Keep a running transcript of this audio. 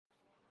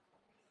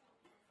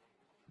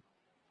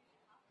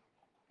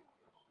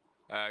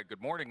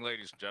Good morning,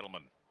 ladies and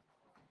gentlemen.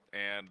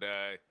 And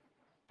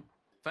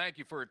thank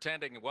you for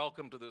attending and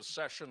welcome to this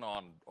session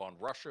on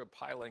Russia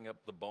piling up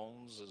the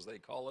bones, as they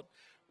call it,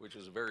 which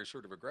is a very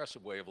sort of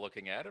aggressive way of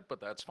looking at it,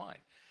 but that's fine.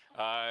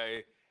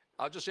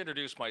 I'll just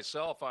introduce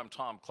myself. I'm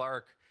Tom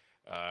Clark.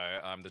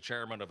 I'm the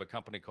chairman of a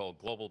company called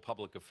Global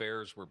Public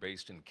Affairs. We're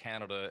based in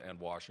Canada and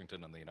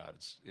Washington in the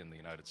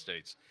United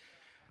States.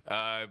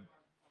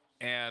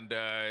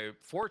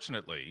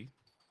 Fortunately,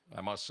 I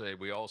must say,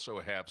 we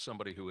also have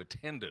somebody who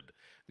attended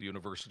the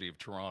University of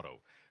Toronto.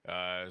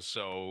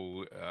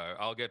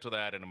 I'll get to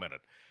that in a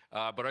minute.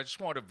 But I just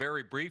want to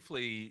very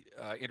briefly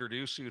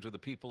introduce you to the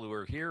people who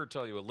are here,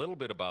 tell you a little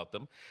bit about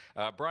them.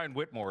 Brian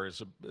Whitmore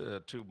is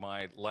to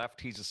my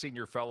left. He's a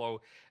senior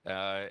fellow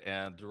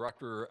and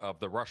director of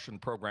the Russian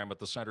program at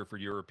the Center for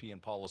European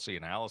Policy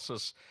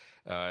Analysis.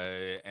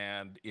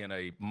 And in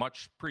a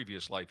much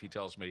previous life, he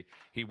tells me,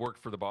 he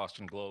worked for the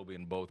Boston Globe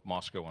in both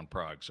Moscow and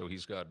Prague, so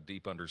he's got a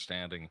deep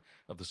understanding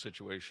of the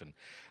situation.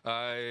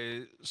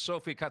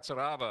 Sophie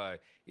Katsarava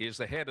is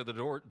the head of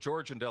the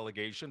Georgian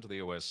delegation to the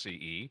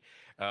OSCE.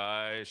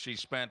 She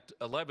spent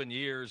 11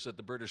 years at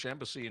the British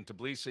Embassy in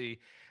Tbilisi,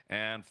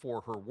 and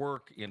for her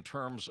work in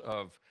terms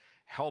of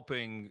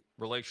helping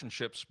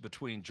relationships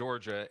between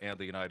Georgia and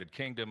the United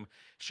Kingdom,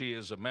 she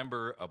is a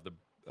member of the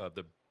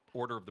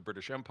Order of the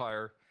British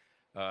Empire,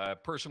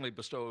 personally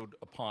bestowed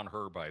upon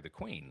her by the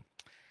Queen.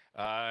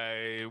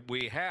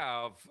 We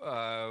have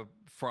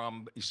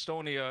from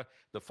Estonia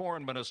the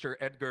Foreign Minister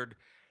Edgard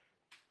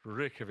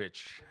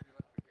Rinkevich.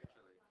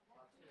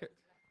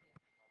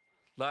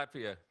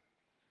 Latvia,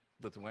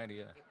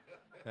 Lithuania.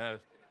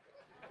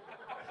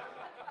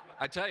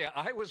 I tell you,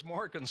 I was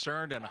more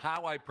concerned in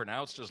how I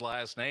pronounced his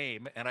last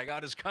name, and I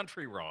got his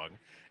country wrong,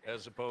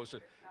 as opposed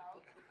to.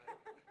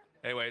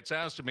 Anyway, it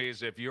sounds to me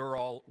as if you're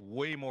all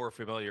way more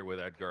familiar with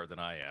Edgar than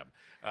I am.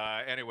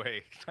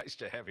 Anyway, nice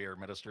to have you here,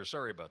 Minister.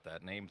 Sorry about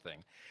that name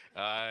thing.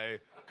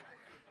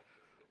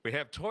 We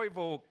have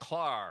Toivo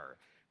Klar,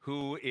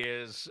 who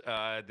is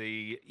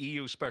the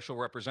EU Special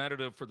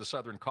Representative for the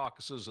Southern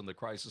Caucasus and the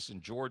crisis in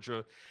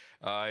Georgia.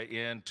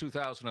 In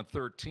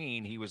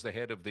 2013, he was the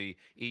head of the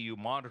EU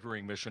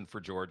monitoring mission for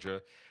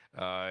Georgia.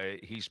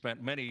 He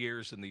spent many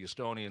years in the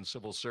Estonian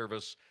civil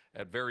service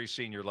at very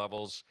senior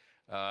levels.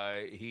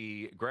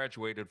 He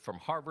graduated from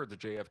Harvard, the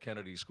J.F.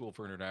 Kennedy School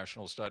for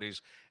International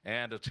Studies,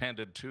 and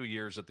attended 2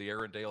 years at the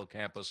Arundel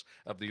campus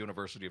of the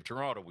University of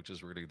Toronto, which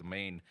is really the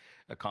main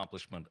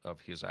accomplishment of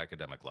his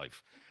academic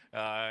life.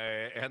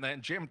 And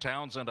then Jim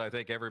Townsend, I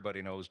think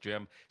everybody knows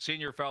Jim,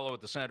 senior fellow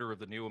at the Center of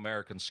the New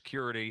American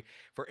Security.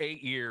 For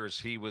 8 years,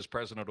 he was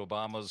President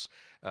Obama's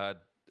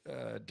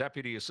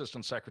Deputy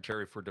Assistant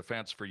Secretary for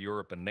Defense for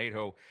Europe and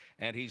NATO,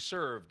 and he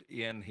served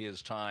in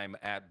his time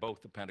at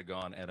both the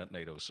Pentagon and at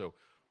NATO. So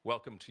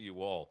welcome to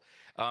you all.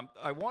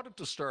 I wanted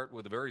to start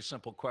with a very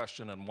simple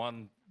question, and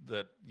one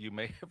that you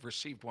may have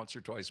received once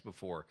or twice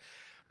before.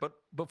 But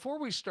before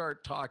we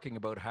start talking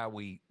about how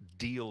we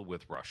deal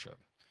with Russia,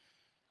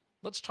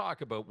 let's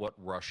talk about what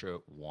Russia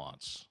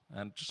wants.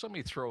 And just let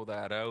me throw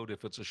that out.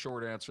 If it's a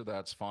short answer,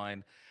 that's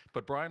fine.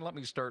 But Brian, let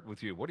me start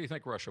with you. What do you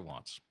think Russia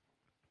wants?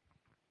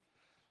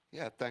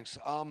 Yeah, thanks.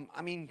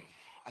 I mean,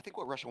 I think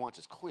what Russia wants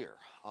is clear.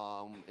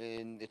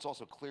 And it's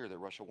also clear that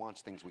Russia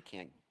wants things we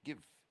can't give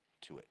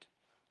to it.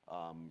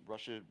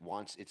 Russia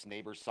wants its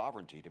neighbor's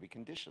sovereignty to be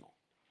conditional.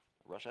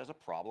 Russia has a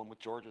problem with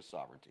Georgia's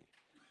sovereignty,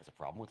 has a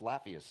problem with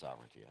Latvia's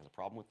sovereignty, has a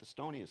problem with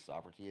Estonia's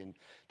sovereignty, and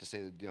to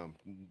say,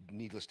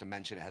 needless to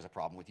mention, it has a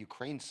problem with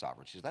Ukraine's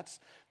sovereignty.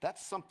 That's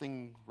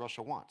something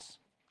Russia wants.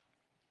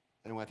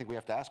 And I think we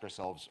have to ask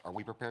ourselves, are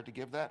we prepared to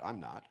give that? I'm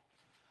not.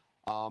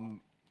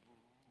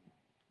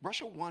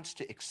 Russia wants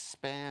to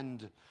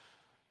expand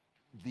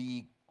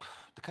the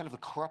kind of the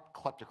corrupt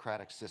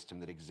kleptocratic system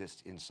that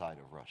exists inside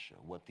of Russia,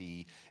 what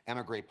the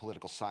emigre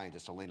political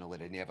scientist Elena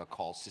Ledeneva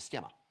calls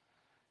systema.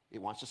 It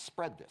wants to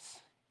spread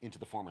this into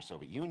the former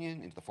Soviet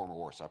Union, into the former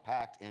Warsaw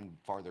Pact, and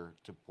farther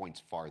to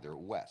points farther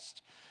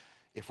west.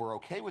 If we're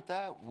okay with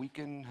that, we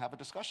can have a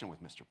discussion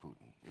with Mr.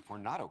 Putin. If we're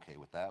not okay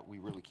with that, we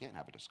really can't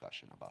have a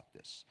discussion about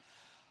this.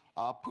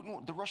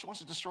 Russia wants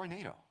to destroy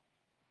NATO.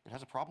 It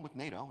has a problem with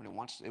NATO, and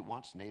it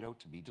wants NATO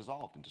to be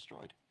dissolved and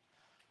destroyed.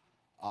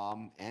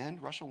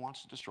 And Russia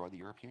wants to destroy the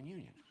European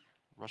Union.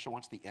 Russia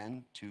wants the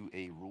end to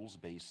a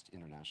rules-based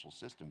international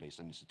system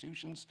based on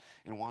institutions,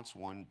 and wants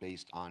one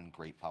based on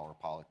great power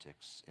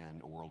politics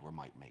and a world where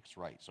might makes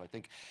right. So I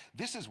think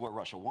this is what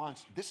Russia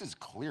wants. This is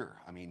clear.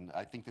 I mean,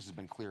 I think this has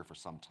been clear for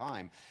some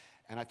time.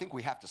 And I think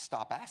we have to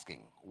stop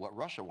asking what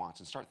Russia wants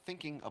and start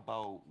thinking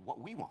about what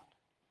we want.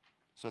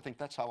 So I think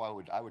that's how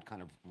I would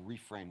kind of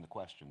reframe the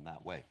question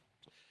that way.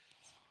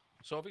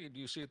 Sophie, do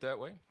you see it that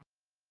way?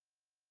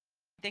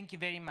 Thank you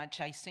very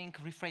much. I think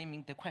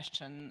reframing the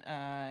question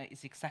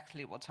is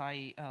exactly what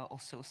I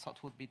also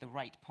thought would be the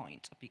right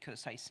point,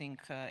 because I think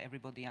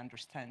everybody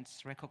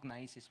understands,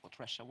 recognizes what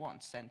Russia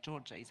wants, and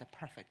Georgia is a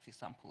perfect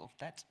example of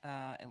that,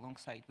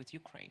 alongside with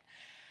Ukraine.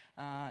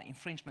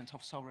 infringement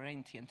of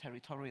sovereignty and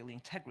territorial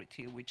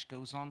integrity, which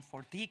goes on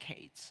for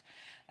decades.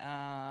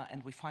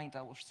 And we find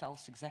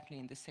ourselves exactly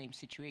in the same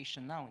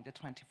situation now in the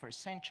 21st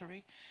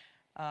century,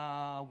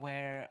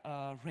 where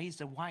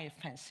razor-wire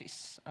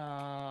fences,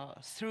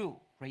 through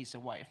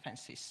razor-wire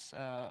fences,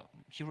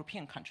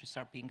 European countries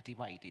are being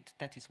divided.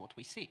 That is what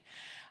we see.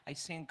 I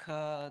think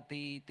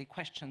the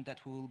question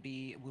that will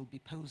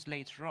be posed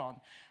later on,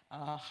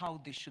 how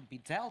this should be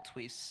dealt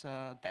with,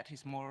 that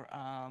is more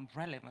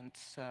relevant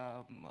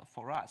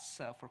for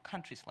us, for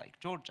countries like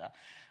Georgia,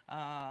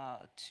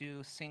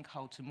 to think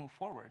how to move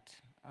forward.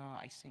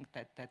 I think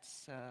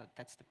that's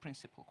the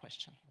principal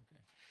question.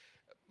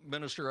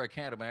 Minister, I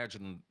can't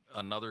imagine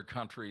another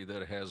country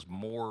that has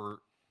more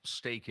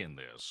stake in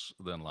this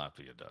than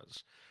Latvia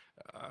does.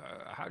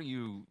 How do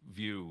you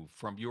view,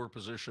 from your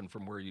position,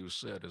 from where you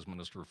sit as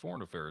Minister of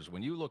Foreign Affairs,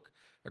 when you look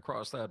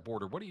across that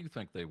border, what do you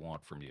think they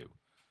want from you?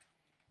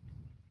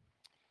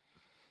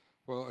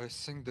 Well, I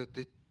think that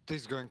it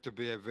is going to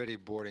be a very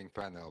boring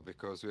panel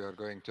because we are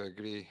going to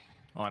agree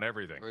on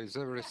everything. With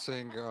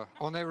everything,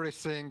 on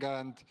everything,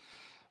 and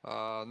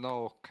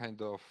no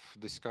kind of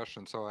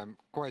discussion. So I'm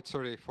quite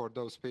sorry for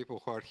those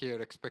people who are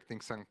here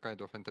expecting some kind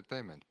of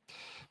entertainment.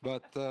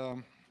 But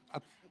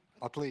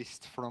at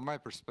least from my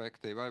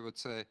perspective, I would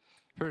say,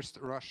 first,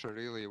 Russia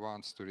really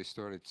wants to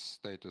restore its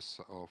status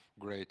of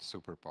great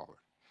superpower.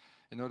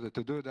 In order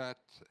to do that,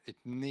 it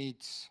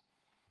needs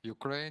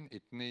Ukraine,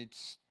 it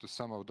needs to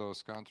some of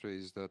those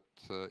countries that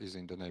is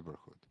in the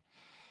neighborhood.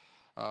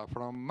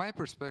 From my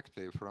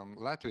perspective, from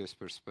Latvia's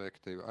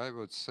perspective, I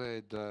would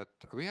say that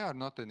we are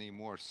not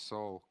anymore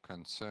so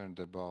concerned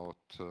about,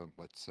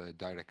 let's say,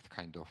 direct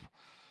kind of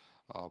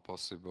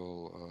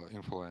possible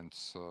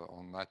influence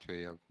on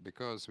Latvia,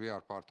 because we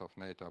are part of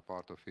NATO,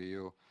 part of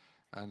EU,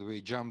 and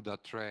we jumped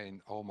that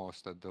train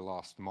almost at the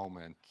last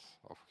moment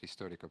of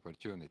historic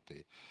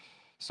opportunity.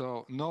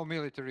 So no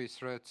military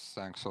threats,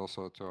 thanks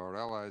also to our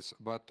allies,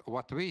 but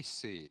what we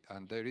see,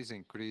 and there is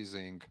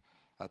increasing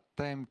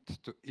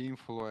attempt to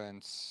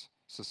influence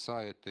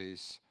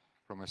societies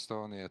from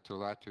Estonia to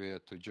Latvia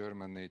to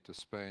Germany to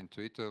Spain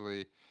to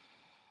Italy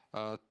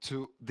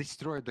to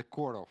destroy the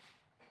core of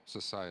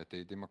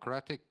society,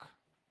 democratic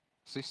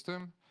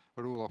system,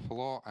 rule of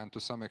law, and to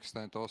some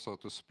extent also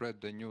to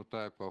spread the new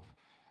type of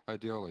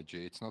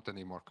ideology. It's not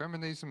anymore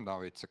communism,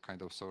 now it's a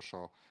kind of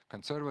social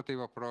conservative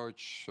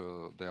approach.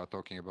 They are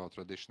talking about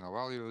traditional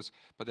values,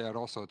 but they are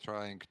also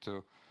trying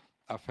to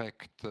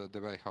affect the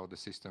way how the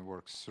system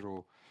works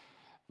through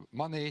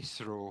money,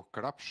 through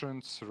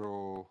corruption,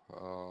 through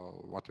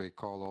what we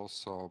call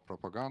also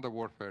propaganda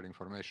warfare,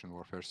 information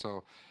warfare.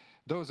 So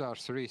those are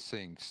three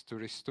things: to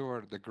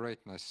restore the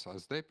greatness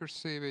as they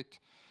perceive it,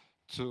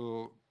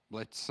 to,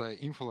 let's say,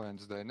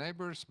 influence their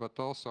neighbors, but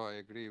also I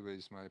agree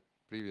with my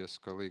previous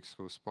colleagues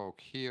who spoke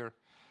here,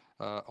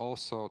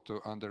 also to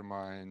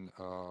undermine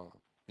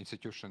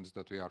institutions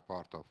that we are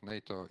part of,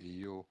 NATO,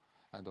 EU,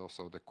 and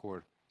also the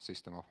core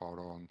system of our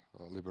own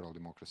liberal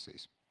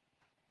democracies.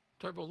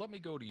 Toivo, let me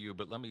go to you,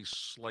 but let me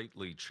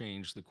slightly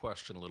change the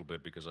question a little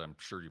bit, because I'm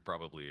sure you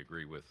probably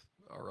agree with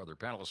our other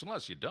panelists,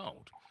 unless you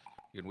don't,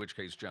 in which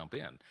case jump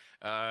in.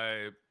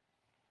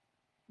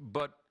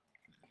 But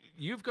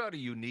you've got a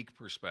unique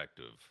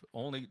perspective,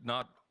 only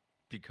not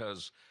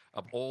because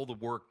of all the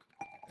work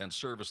and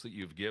service that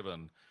you've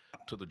given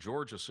to the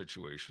Georgia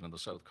situation in the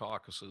South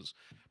Caucasus,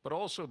 but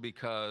also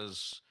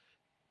because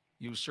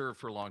you served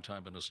for a long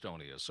time in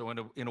Estonia. So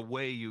in a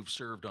way, you've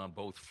served on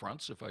both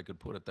fronts, if I could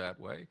put it that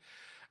way.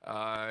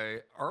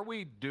 Are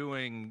we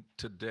doing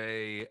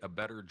today a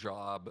better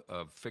job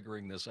of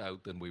figuring this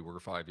out than we were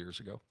 5 years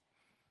ago?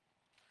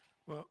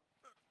 Well,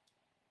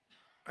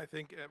 I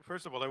think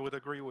first of all, I would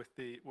agree with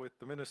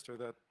the minister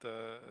that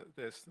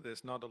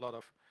there's not a lot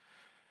of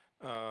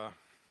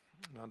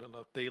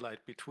daylight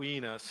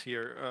between us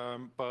here.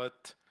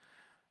 But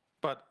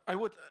I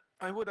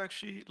would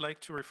actually like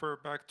to refer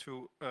back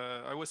to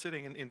I was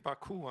sitting in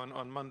Baku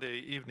on Monday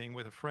evening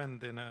with a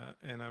friend in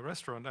a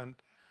restaurant,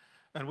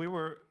 and we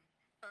were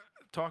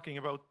talking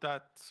about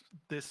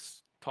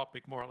this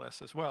topic more or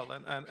less as well,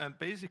 and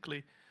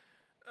basically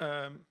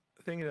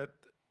thinking that,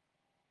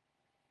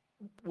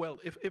 well,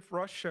 if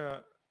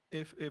Russia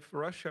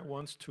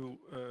wants to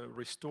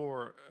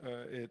restore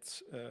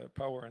its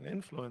power and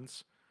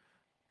influence,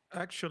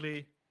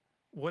 actually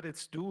what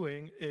it's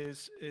doing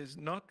is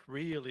not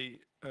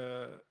really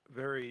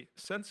very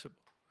sensible,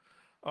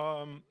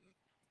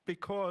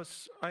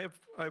 because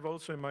I've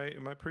also in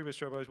my previous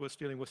job I was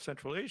dealing with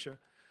Central Asia,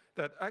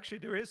 that actually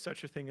there is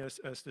such a thing as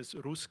this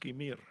Ruski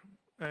Mir,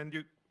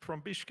 and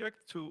from Bishkek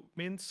to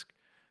Minsk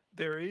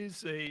there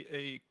is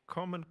a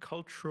common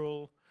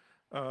cultural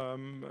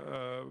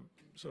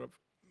sort of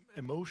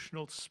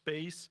emotional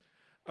space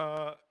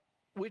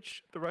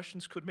which the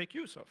Russians could make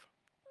use of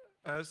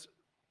as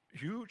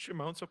huge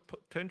amounts of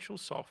potential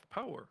soft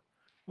power,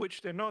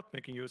 which they're not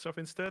making use of.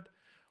 Instead,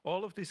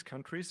 all of these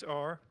countries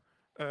are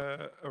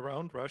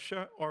around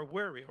Russia are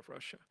wary of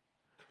Russia,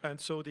 and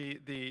so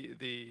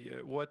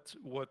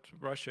what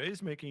Russia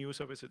is making use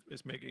of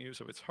is making use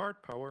of its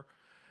hard power,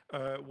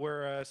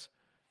 whereas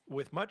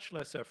with much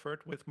less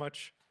effort, with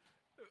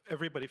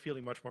everybody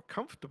feeling much more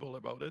comfortable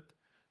about it,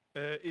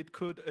 it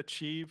could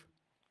achieve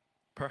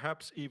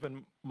perhaps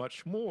even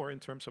much more in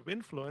terms of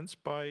influence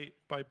by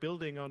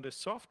building on this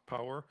soft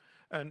power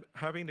and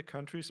having the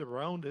countries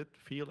around it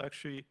feel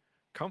actually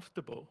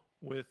comfortable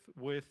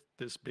with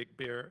this big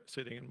bear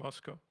sitting in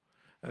Moscow.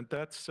 And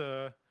that's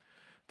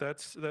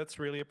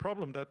really a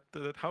problem. That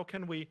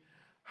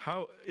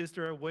how is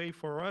there a way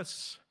for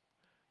us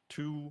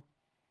to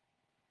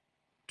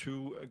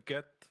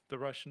get the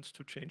Russians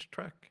to change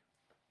track?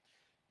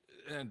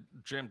 And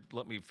Jim,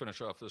 let me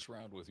finish off this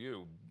round with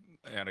you.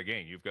 And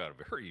again, you've got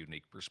a very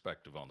unique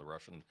perspective on the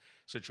Russian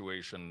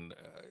situation,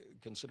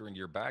 considering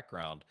your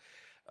background.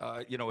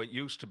 You know, it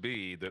used to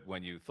be that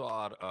when you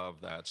thought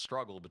of that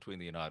struggle between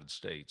the United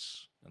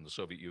States and the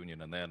Soviet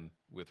Union and then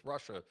with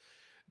Russia,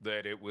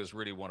 that it was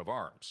really one of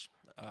arms.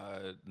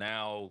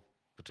 Now,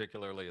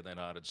 particularly in the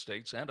United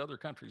States and other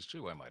countries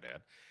too, I might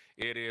add,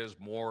 it is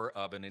more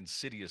of an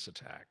insidious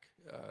attack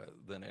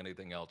than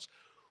anything else.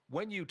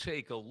 When you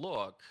take a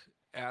look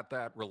at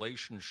that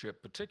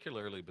relationship,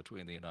 particularly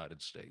between the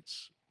United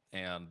States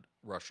and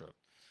Russia,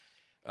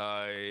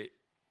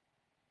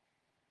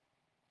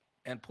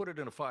 and put it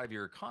in a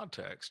 5-year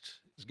context,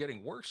 is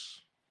getting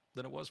worse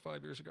than it was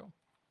 5 years ago?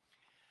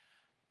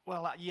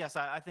 Well, yes,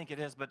 I think it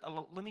is. But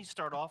let me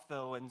start off,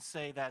 though, and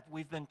say that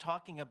we've been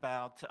talking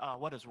about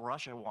what does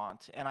Russia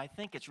want? And I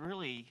think it's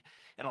really,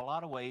 in a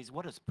lot of ways,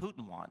 what does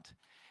Putin want?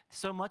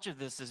 So much of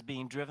this is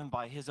being driven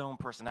by his own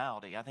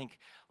personality. I think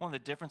one of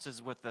the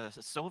differences with the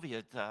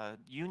Soviet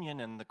Union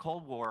and the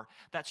Cold War,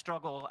 that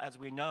struggle, as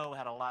we know,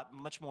 had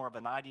much more of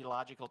an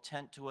ideological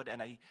tint to it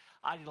and a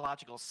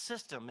ideological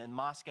system in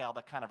Moscow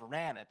that kind of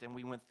ran it. And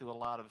we went through a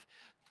lot of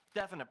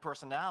definite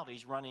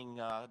personalities running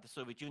the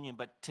Soviet Union.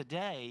 But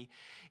today,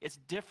 it's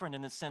different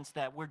in the sense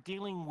that we're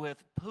dealing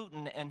with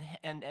Putin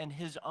and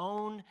his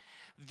own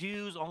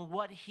views on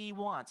what he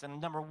wants. And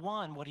number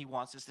one, what he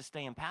wants is to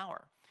stay in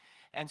power.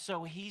 And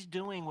so he's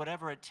doing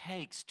whatever it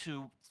takes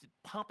to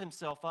pump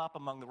himself up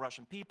among the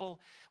Russian people,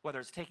 whether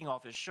it's taking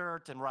off his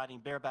shirt and riding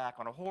bareback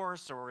on a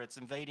horse, or it's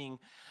invading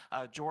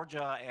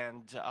Georgia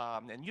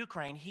and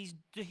Ukraine. He's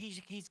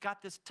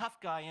got this tough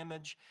guy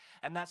image,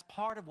 and that's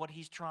part of what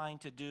he's trying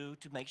to do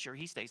to make sure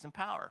he stays in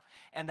power,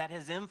 and that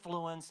his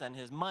influence and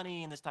his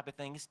money and this type of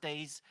thing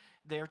stays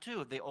there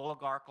too. The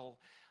oligarchical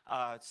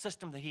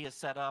system that he has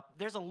set up,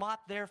 there's a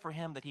lot there for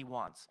him that he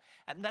wants.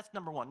 And that's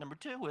number one. Number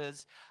two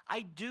is,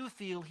 I do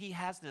feel he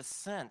has this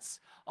sense,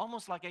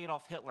 almost like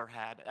Adolf Hitler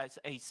had,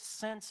 a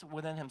sense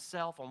within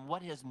himself on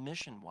what his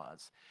mission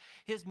was.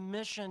 His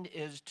mission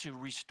is to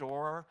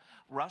restore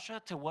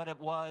Russia to what it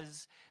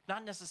was,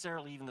 not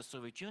necessarily even the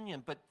Soviet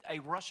Union, but a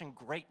Russian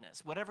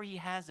greatness. Whatever he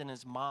has in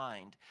his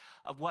mind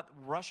of what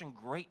Russian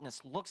greatness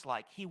looks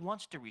like, he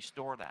wants to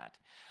restore that.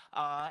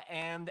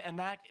 And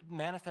that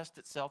manifests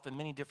itself in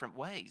many different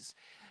ways.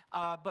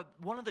 But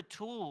one of the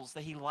tools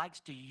that he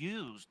likes to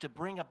use to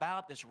bring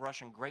about this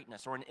Russian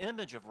greatness, or an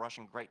image of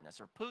Russian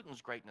greatness, or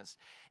Putin's greatness,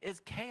 is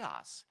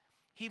chaos.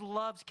 He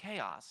loves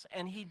chaos,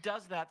 and he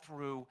does that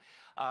through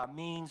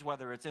means,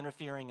 whether it's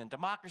interfering in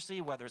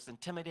democracy, whether it's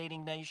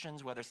intimidating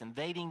nations, whether it's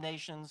invading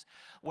nations,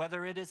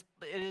 whether it is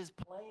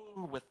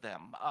playing with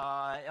them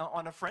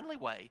on a friendly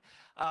way,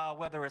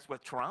 whether it's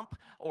with Trump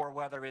or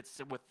whether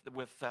it's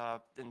with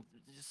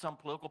some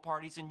political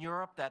parties in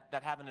Europe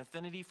that have an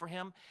affinity for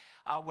him,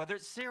 whether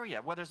it's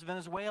Syria, whether it's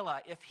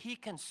Venezuela. If he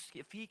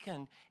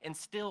can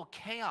instill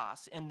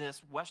chaos in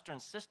this Western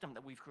system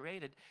that we've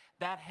created,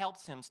 that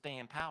helps him stay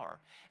in power.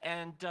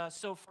 And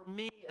so for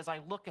me, as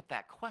I look at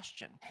that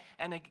question,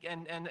 and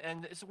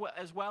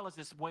as well as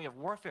this way of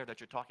warfare that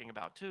you're talking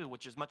about too,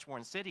 which is much more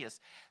insidious,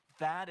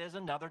 that is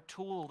another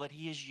tool that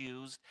he has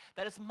used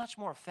that is much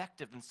more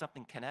effective than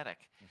something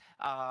kinetic.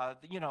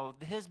 You know,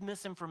 his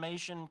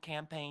misinformation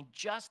campaign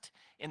just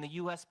in the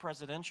U.S.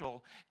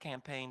 presidential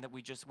campaign that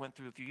we just went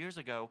through a few years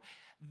ago,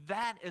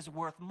 that is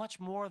worth much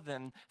more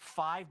than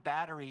 5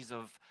 batteries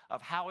of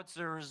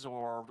howitzers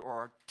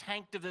or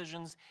tank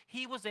divisions.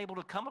 He was able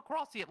to come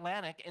across the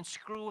Atlantic and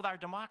screw with our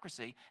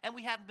democracy, and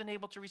we haven't been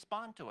able to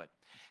respond to it.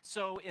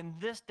 So in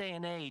this day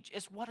and age,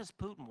 it's what does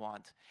Putin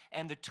want?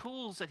 And the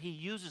tools that he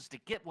uses to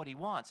get what he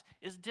wants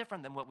is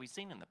different than what we've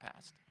seen in the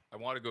past. I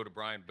want to go to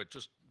Brian, but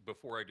just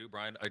before I do,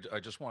 Brian, I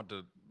just want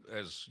to,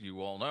 as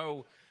you all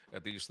know,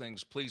 at these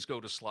things, please go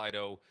to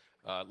Slido.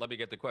 Let me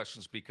get the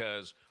questions,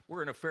 because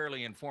we're in a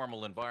fairly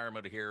informal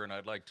environment here, and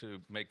I'd like to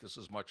make this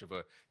as much of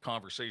a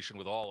conversation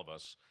with all of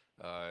us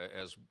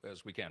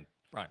as we can.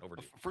 Brian, over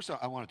to you. First,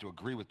 I wanted to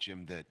agree with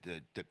Jim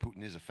that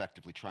Putin is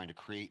effectively trying to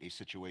create a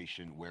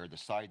situation where the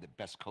side that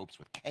best copes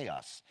with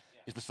chaos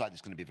is the side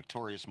that's going to be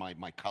victorious.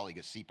 My colleague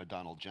at SIPA,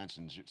 Donald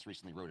Jensen, just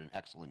recently wrote an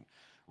excellent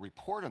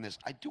report on this.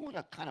 I do want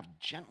to kind of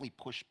gently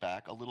push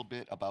back a little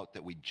bit about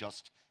that we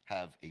just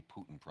have a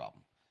Putin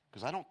problem,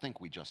 because I don't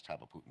think we just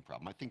have a Putin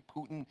problem. I think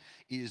Putin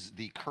is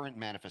the current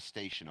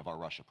manifestation of our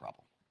Russia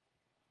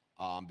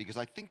problem, because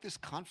I think this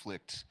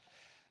conflict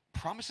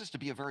promises to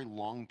be a very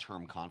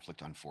long-term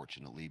conflict,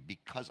 unfortunately,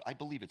 because I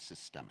believe it's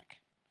systemic.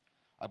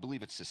 I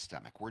believe it's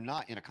systemic. We're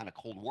not in a kind of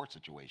Cold War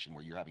situation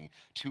where you're having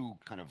two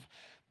kind of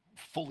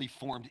fully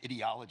formed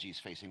ideologies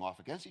facing off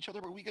against each other,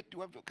 but we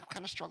do have a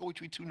kind of struggle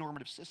between two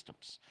normative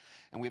systems.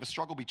 And we have a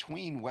struggle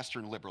between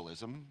Western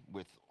liberalism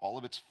with all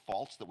of its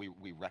faults that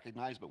we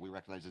recognize, but we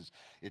recognize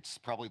it's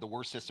probably the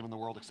worst system in the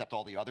world except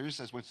all the others,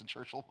 as Winston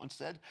Churchill once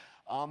said.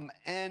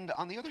 And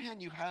on the other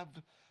hand, you have,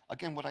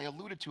 again, what I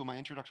alluded to in my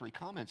introductory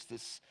comments,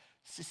 this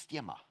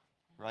systema,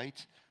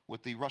 right?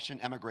 What the Russian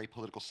emigre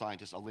political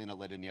scientist Elena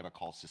Ledeneva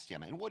calls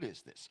systema. And what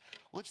is this?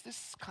 Well, it's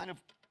this kind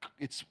of,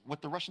 it's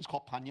what the Russians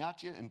call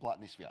понятие and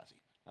blatные связи,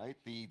 right?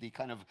 The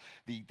kind of,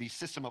 the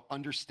system of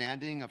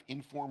understanding of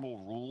informal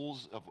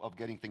rules of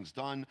getting things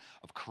done,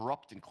 of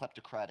corrupt and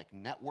kleptocratic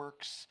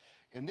networks.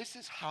 And this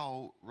is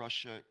how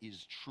Russia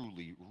is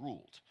truly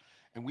ruled.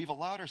 And we've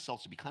allowed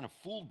ourselves to be kind of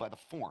fooled by the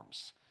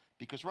forms,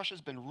 because Russia's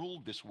been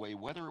ruled this way,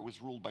 whether it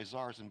was ruled by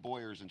czars and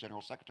boyars and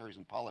general secretaries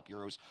and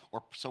politburos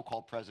or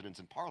so-called presidents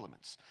and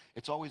parliaments.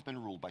 It's always been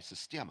ruled by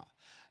systema.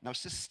 Now,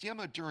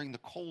 systema during the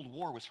Cold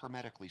War was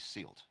hermetically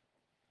sealed.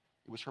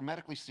 It was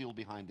hermetically sealed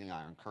behind the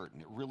Iron Curtain.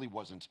 It really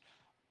wasn't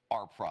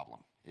our problem.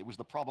 It was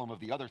the problem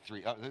of the other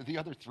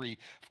three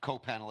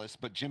co-panelists,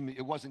 but Jim,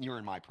 it wasn't your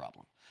and my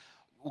problem.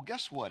 Well,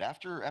 guess what?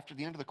 After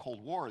the end of the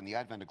Cold War and the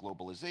advent of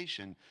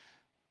globalization,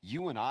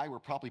 you and I were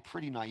probably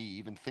pretty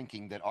naive in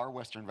thinking that our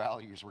Western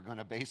values were going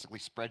to basically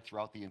spread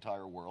throughout the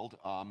entire world.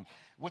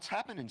 What's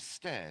happened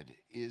instead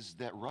is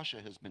that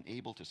Russia has been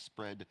able to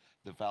spread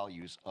the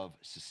values of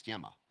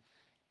systema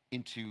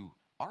into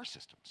our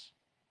systems,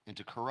 and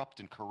to corrupt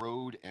and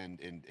corrode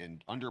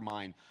and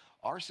undermine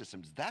our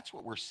systems. That's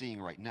what we're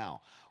seeing right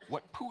now.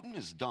 What Putin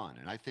has done,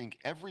 and I think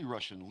every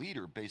Russian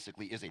leader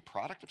basically is a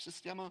product of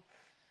systema,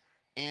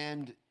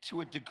 and to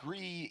a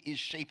degree is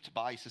shaped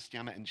by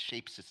systema and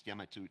shapes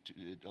systema to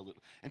a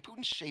little. And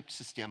Putin shaped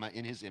systema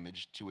in his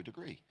image to a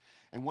degree.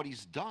 And what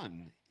he's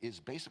done is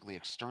basically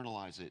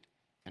externalize it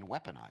and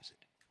weaponize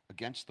it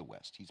against the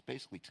West. He's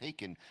basically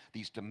taken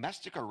these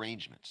domestic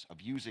arrangements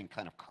of using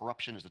kind of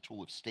corruption as a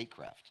tool of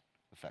statecraft,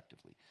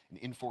 effectively, and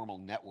informal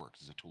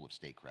networks as a tool of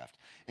statecraft,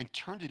 and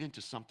turned it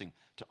into something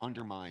to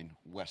undermine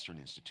Western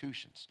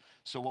institutions.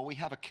 So while we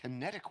have a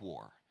kinetic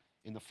war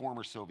in the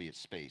former Soviet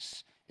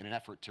space in an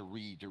effort to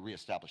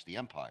reestablish the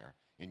empire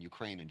in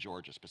Ukraine and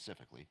Georgia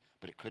specifically,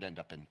 but it could end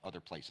up in other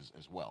places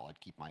as well. I'd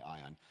keep my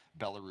eye on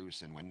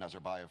Belarus, and when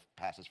Nazarbayev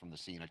passes from the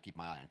scene, I'd keep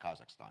my eye on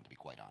Kazakhstan, to be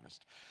quite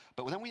honest.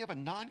 But then we have a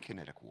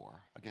non-kinetic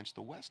war against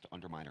the West to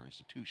undermine our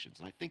institutions,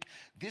 and I think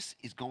this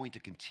is going to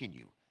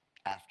continue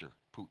after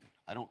Putin.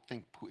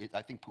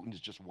 I think Putin is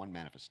just one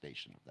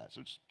manifestation of that,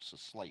 so it's a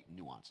slight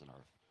nuance in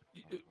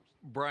our...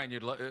 Brian, you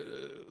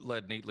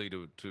led neatly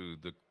to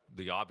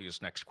the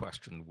obvious next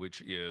question,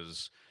 which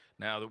is,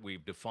 now that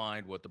we've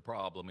defined what the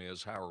problem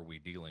is, how are we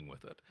dealing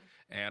with it?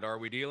 And are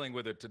we dealing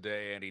with it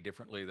today any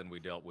differently than we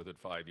dealt with it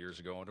 5 years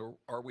ago? And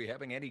are we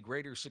having any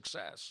greater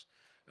success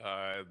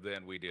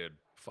than we did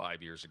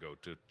 5 years ago,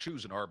 to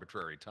choose an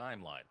arbitrary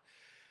timeline?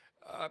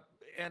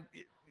 And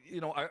you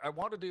know, I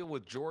want to deal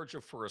with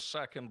Georgia for a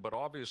second, but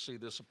obviously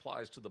this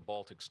applies to the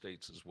Baltic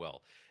states as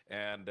well.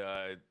 And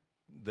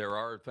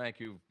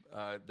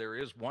there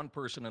is one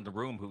person in the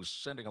room who's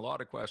sending a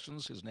lot of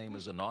questions. His name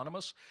is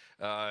Anonymous.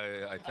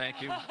 I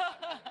thank you.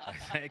 I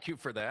thank you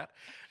for that.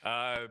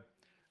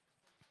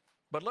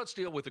 But let's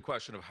deal with the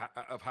question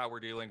of how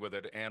we're dealing with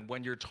it. And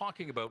when you're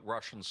talking about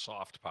Russian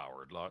soft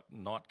power,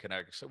 not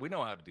kinetic, so we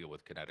know how to deal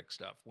with kinetic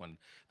stuff. When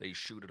they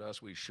shoot at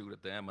us, we shoot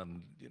at them,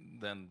 and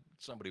then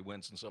somebody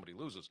wins and somebody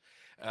loses.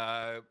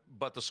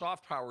 But the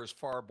soft power is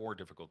far more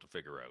difficult to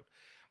figure out.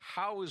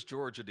 How is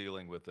Georgia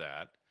dealing with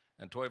that?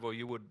 And Toivo,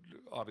 you would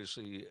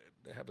obviously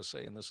have a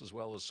say in this as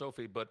well as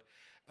Sophie, but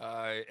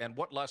and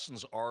what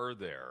lessons are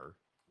there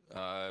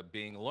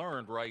being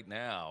learned right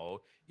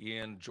now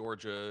in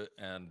Georgia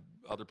and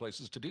other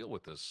places to deal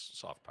with this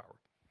soft power?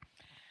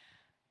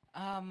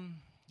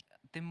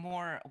 The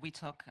more we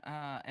talk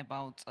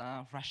about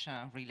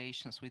Russia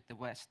relations with the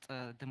West,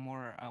 the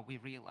more we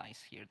realize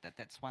here that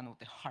that's one of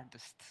the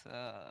hardest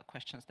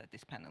questions that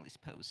this panel is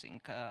posing,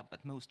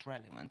 but most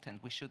relevant, and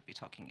we should be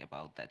talking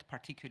about that,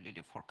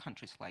 particularly for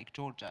countries like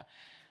Georgia.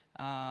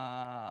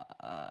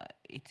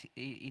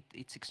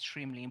 It's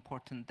extremely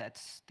important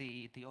that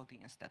the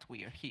audience that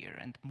we are here,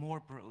 and more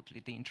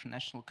broadly the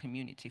international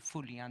community,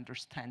 fully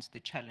understands the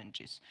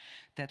challenges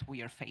that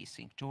we are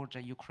facing.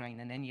 Georgia,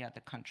 Ukraine, and any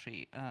other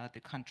country, the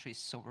country's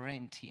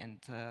sovereignty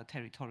and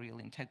territorial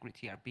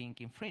integrity are being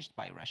infringed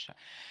by Russia.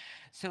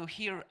 So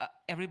here,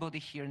 everybody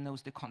here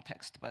knows the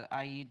context, but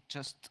I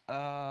just,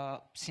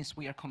 since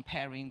we are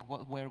comparing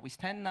where we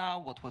stand now,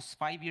 what was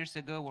 5 years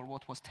ago or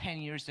what was 10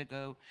 years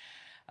ago,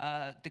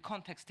 the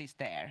context is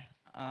there.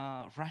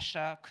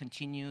 Russia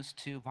continues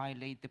to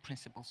violate the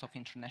principles of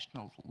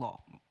international law.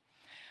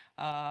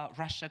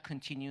 Russia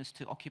continues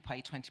to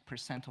occupy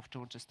 20% of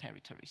Georgia's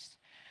territories.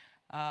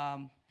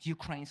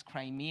 Ukraine's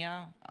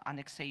Crimea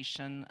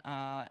annexation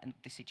and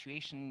the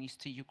situation in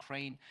Eastern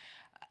Ukraine,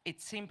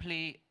 it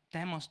simply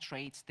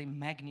demonstrates the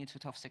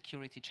magnitude of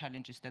security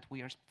challenges that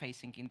we are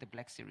facing in the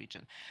Black Sea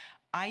region.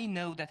 I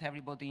know that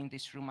everybody in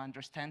this room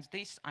understands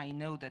this. I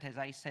know that, as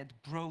I said,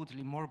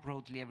 broadly, more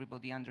broadly,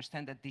 everybody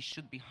understands that this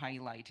should be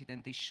highlighted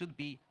and this should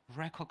be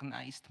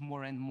recognized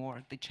more and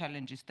more, the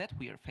challenges that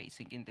we are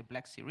facing in the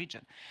Black Sea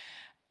region.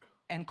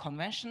 And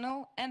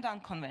conventional and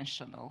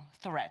unconventional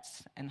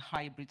threats and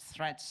hybrid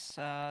threats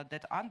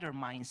that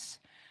undermines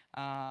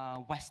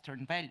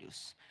Western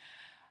values.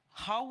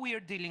 How we are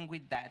dealing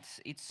with that,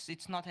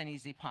 it's not an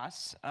easy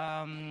path,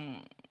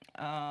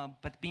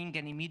 but being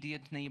an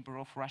immediate neighbor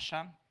of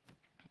Russia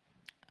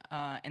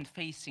and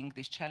facing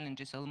these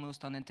challenges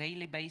almost on a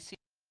daily basis,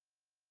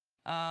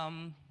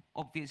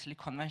 obviously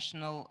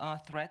conventional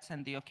threats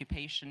and the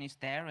occupation is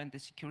there and the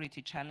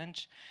security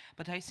challenge,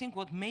 but I think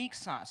what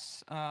makes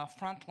us a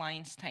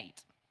frontline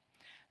state,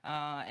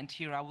 and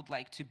here I would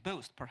like to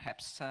boast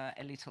perhaps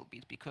a little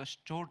bit, because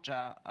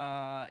Georgia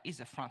is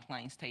a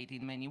frontline state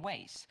in many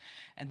ways.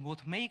 And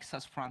what makes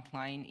us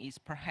frontline is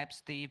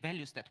perhaps the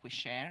values that we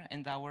share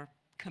and our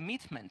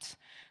commitment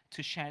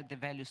to share the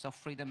values of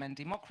freedom and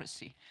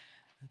democracy.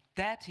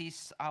 That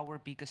is our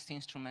biggest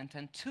instrument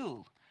and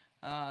tool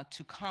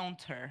to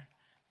counter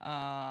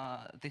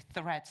the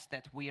threats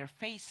that we are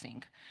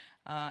facing.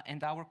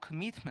 And our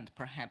commitment,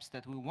 perhaps,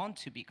 that we want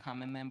to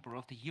become a member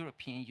of the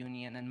European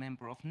Union and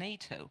member of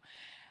NATO.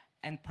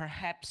 And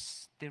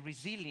perhaps the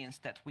resilience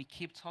that we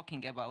keep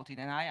talking about it.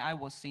 And I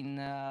was in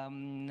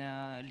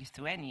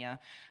Lithuania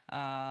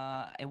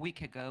a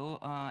week ago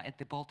at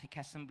the Baltic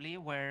Assembly,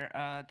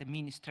 where the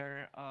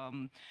minister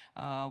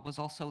was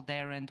also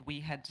there, and we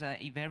had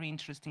a very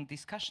interesting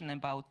discussion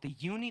about the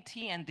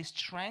unity and the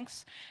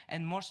strengths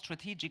and more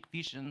strategic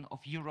vision of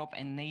Europe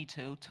and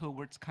NATO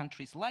towards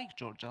countries like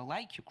Georgia,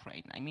 like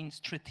Ukraine. I mean,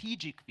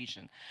 strategic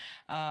vision,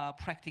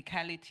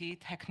 practicality,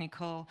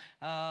 technical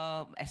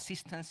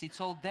assistance,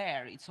 it's all there.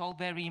 It's all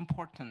very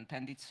important,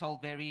 and it's all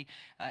very,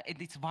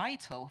 it's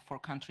vital for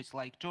countries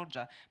like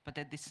Georgia, but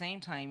at the same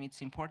time,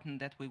 it's important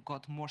that we've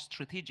got more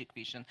strategic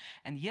vision.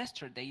 And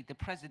yesterday, the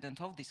president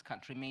of this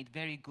country made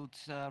very good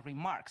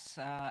remarks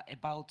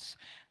about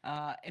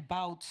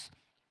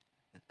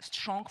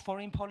strong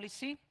foreign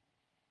policy,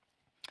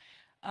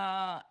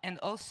 and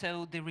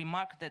also the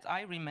remark that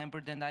I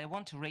remembered, and I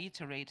want to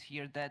reiterate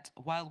here, that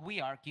while we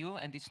argue,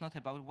 and it's not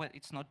about, well,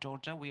 it's not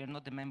Georgia, we are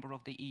not a member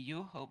of the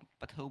EU,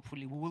 but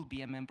hopefully we will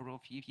be a member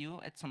of EU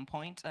at some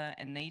point,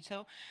 and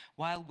NATO.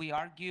 While we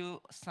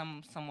argue,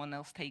 someone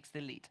else takes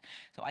the lead.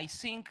 So I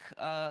think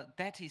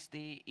that is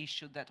the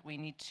issue that we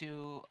need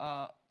to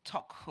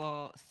talk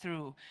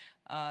through.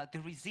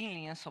 The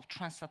resilience of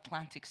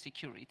transatlantic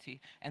security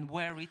and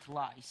where it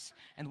lies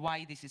and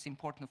why this is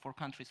important for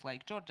countries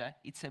like Georgia.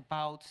 It's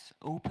about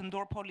open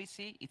door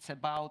policy, it's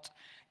about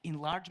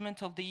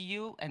enlargement of the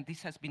EU, and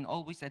this has been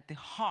always at the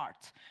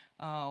heart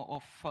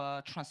of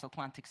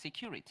transatlantic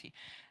security,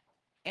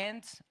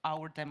 and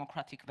our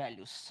democratic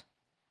values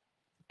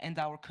and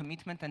our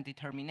commitment and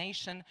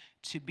determination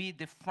to be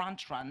the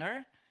front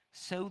runner,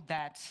 so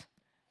that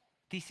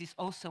this is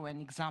also an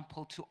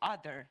example to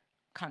other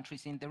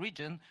countries in the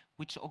region,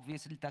 which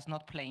obviously does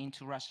not play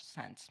into Russia's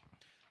hands.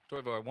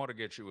 Toivo, I want to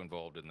get you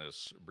involved in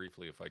this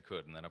briefly, if I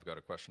could, and then I've got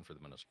a question for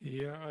the minister.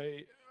 Yeah,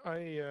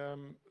 I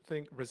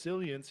think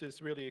resilience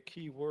is really a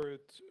key word,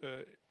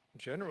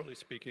 generally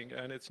speaking,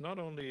 and it's not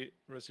only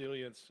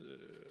resilience.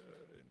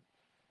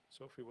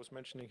 Sophie was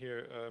mentioning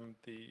here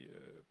the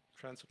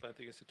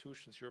transatlantic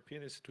institutions,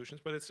 European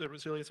institutions, but it's the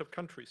resilience of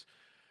countries,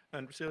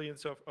 and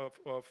resilience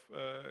of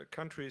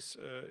countries'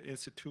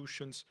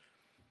 institutions.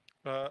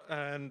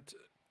 And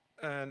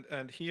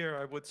here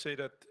I would say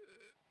that,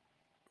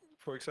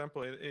 for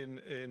example,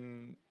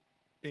 in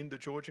the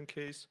Georgian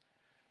case,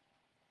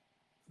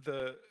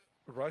 the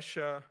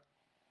Russia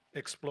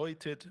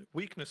exploited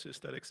weaknesses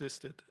that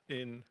existed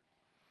in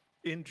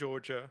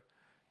Georgia,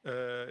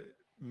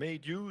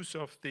 made use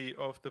of the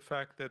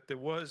fact that there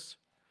was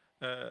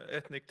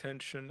ethnic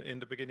tension in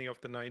the beginning of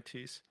the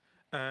 90s,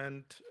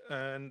 and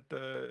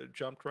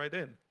jumped right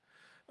in.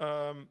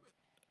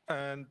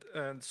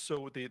 And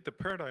so the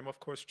paradigm, of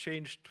course,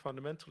 changed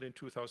fundamentally in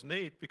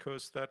 2008,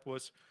 because that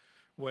was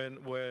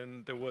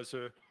when there was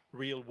a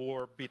real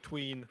war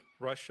between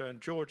Russia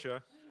and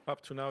Georgia.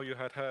 Up to now, you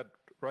had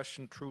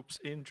Russian troops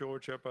in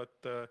Georgia,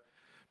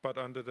 but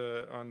under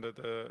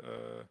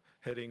the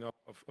heading of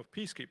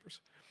peacekeepers.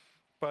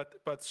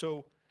 But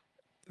so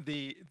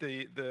the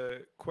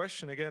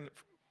question again,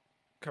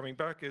 coming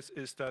back,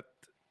 is that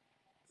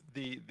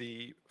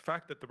the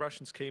fact that the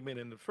Russians came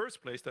in the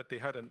first place, that they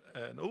had an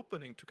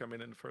opening to come in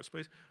the first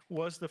place,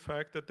 was the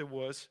fact that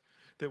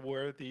there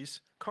were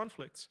these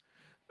conflicts.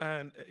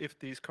 And if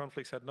these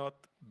conflicts had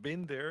not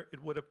been there,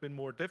 it would have been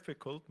more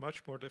difficult,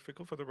 much more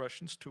difficult for the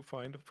Russians to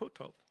find a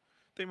foothold.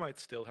 They might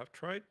still have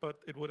tried, but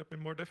it would have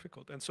been more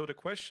difficult. And so the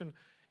question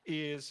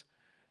is,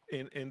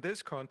 in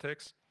this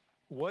context,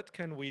 what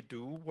can we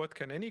do? What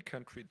can any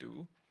country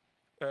do?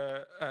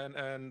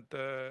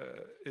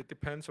 It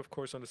depends, of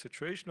course, on the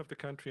situation of the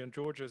country, and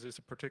Georgia's is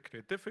a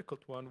particularly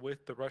difficult one,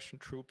 with the Russian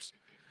troops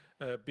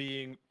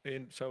being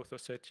in South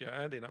Ossetia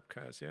and in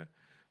Abkhazia.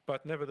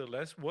 But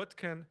nevertheless, what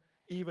can,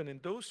 even in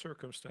those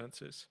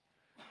circumstances,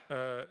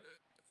 the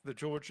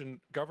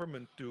Georgian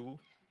government do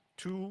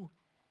to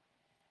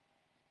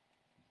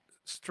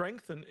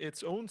strengthen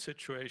its own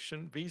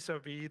situation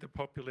vis-à-vis the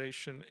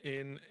population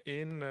in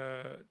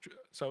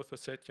South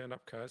Ossetia and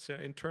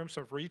Abkhazia in terms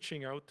of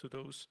reaching out to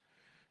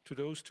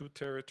those two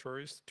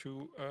territories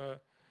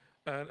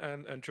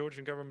and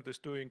Georgian government is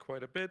doing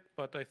quite a bit,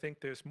 but I think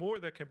there's more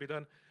that can be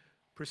done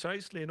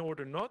precisely in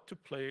order not to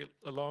play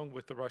along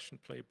with the Russian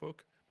playbook,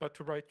 but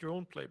to write your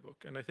own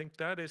playbook. And I think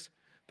that is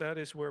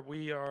where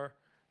we are.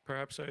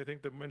 Perhaps I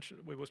think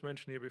we was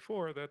mentioned here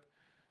before that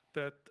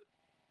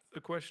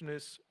the question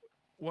is,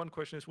 one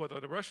question is what are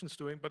the Russians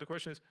doing, but the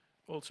question is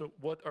also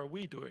what are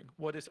we doing?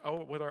 What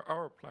are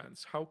our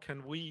plans? How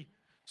can we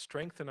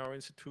strengthen our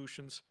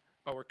institutions,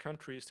 our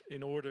countries,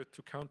 in order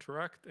to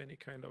counteract any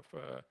kind of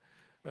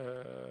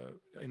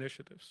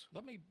initiatives?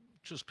 Let me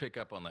just pick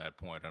up on that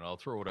point, and I'll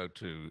throw it out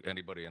to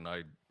anybody. And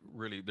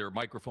there are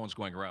microphones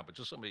going around, but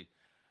just let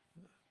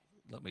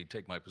me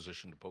take my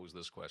position to pose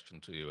this question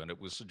to you. And it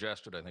was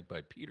suggested, I think,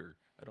 by Peter.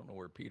 I don't know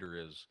where Peter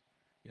is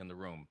in the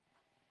room.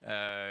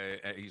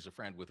 He's a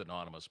friend with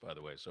Anonymous, by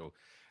the way. So,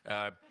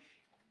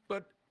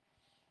 but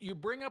you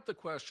bring up the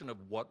question of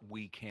what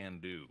we can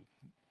do,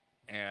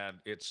 and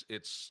it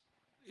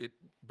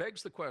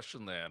begs the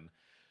question then: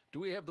 do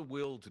we have the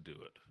will to do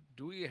it?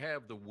 Do we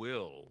have the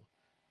will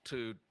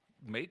to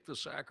make the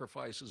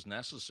sacrifices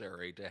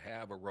necessary to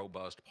have a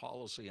robust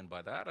policy? And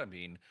by that I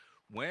mean,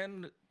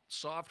 when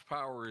soft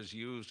power is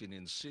used in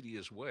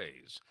insidious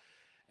ways,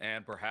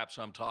 and perhaps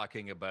I'm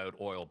talking about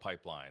oil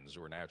pipelines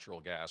or natural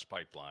gas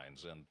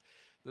pipelines and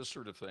this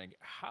sort of thing,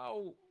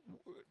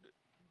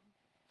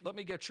 let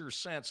me get your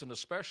sense, and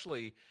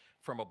especially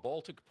from a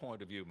Baltic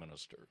point of view,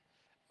 Minister,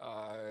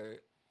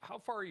 how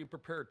far are you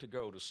prepared to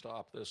go to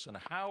stop this, and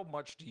how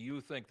much do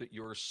you think that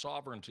your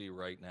sovereignty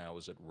right now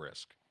is at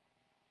risk?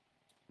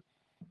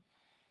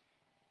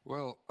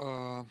 Well,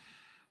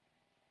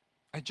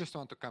 I just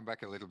want to come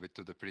back a little bit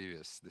to the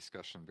previous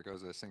discussion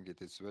because I think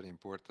it is very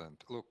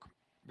important. Look,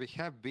 we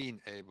have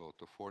been able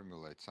to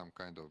formulate some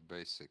kind of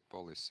basic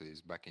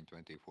policies back in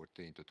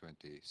 2014 to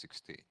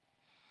 2016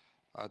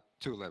 at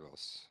two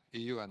levels,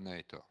 EU and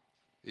NATO.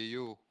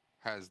 EU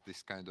has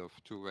this kind of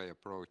two-way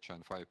approach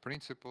and 5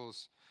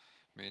 principles,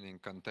 meaning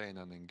contain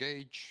and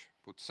engage,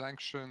 put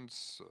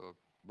sanctions.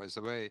 By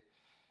the way,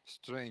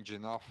 strange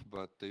enough,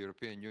 but the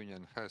European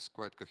Union has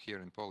quite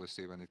coherent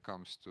policy when it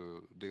comes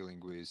to dealing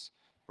with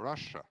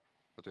Russia,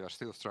 but we are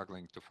still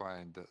struggling to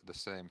find the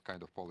same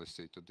kind of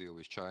policy to deal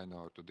with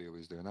China or to deal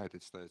with the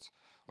United States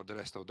or the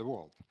rest of the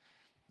world.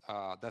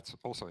 That's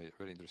also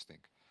very interesting.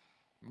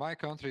 My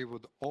country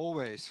would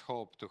always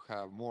hope to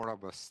have more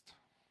robust,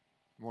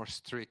 more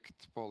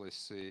strict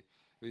policy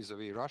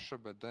vis-à-vis Russia,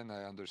 but then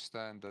I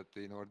understand that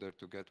in order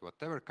to get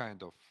whatever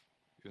kind of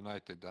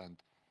united and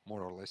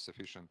more or less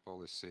efficient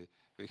policy,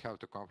 we have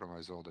to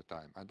compromise all the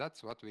time. And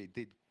that's what we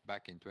did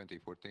back in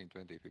 2014,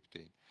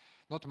 2015.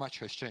 Not much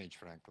has changed,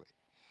 frankly.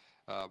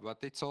 But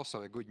it's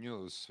also a good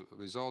news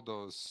with all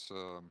those,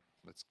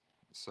 let's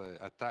say,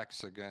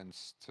 attacks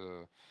against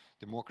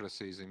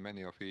democracies in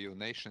many of EU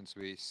nations,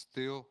 we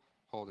still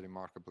hold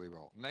remarkably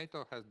well.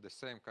 NATO has the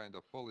same kind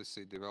of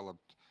policy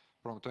developed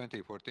from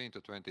 2014 to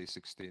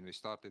 2016. We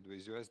started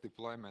with US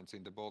deployments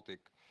in the Baltic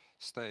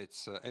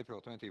states April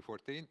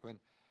 2014, when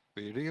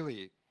we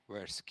really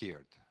were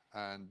scared.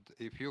 And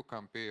if you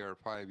compare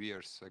 5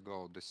 years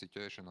ago the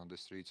situation on the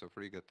streets of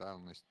Riga,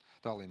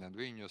 Tallinn and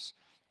Vilnius,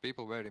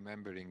 people were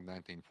remembering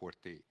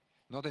 1940.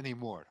 Not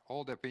anymore.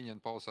 All the opinion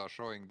polls are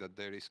showing that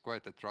there is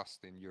quite a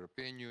trust in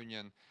European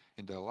Union,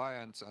 in the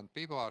alliance, and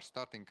people are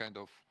starting kind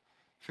of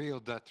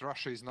feel that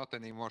Russia is not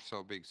anymore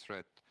so big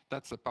threat.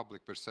 That's the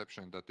public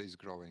perception that is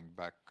growing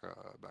back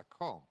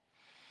home.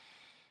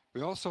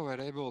 We also were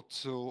able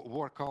to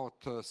work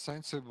out a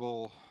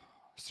sensible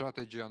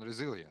strategy on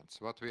resilience.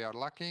 What we are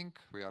lacking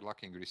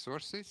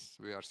resources.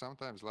 We are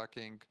sometimes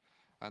lacking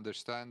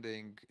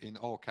understanding in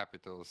all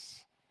capitals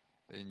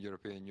in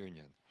European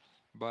Union.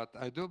 But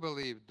I do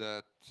believe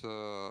that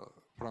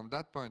from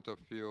that point of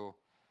view,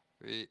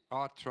 we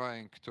are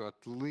trying to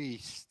at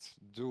least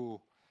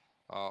do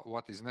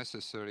what is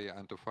necessary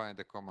and to find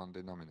a common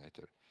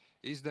denominator.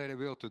 Is there a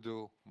will to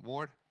do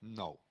more?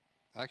 No.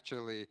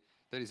 Actually,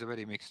 there is a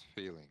very mixed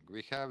feeling.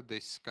 We have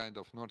this kind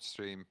of Nord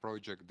Stream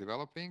project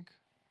developing,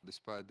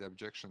 despite the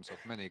objections of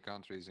many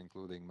countries,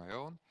 including my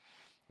own.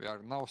 We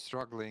are now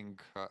struggling,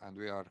 and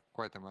we are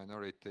quite a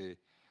minority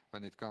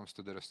when it comes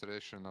to the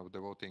restoration of the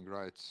voting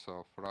rights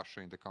of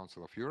Russia in the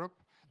Council of Europe.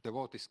 The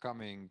vote is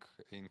coming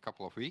in a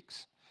couple of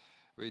weeks.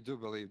 We do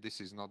believe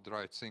this is not the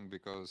right thing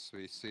because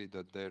we see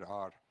that there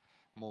are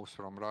moves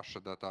from Russia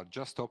that are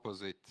just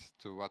opposite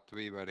to what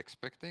we were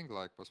expecting,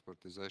 like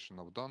passportization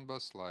of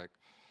Donbas, like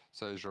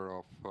seizure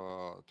of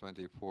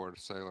 24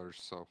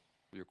 sailors of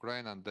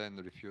Ukraine, and then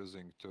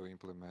refusing to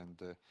implement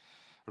the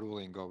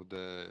ruling of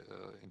the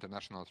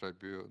International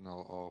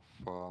Tribunal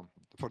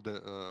for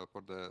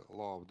the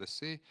Law of the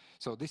Sea.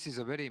 So this is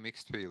a very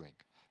mixed feeling.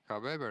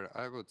 However,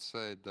 I would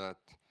say that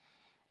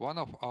one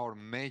of our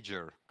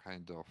major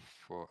kind of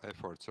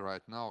efforts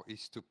right now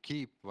is to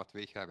keep what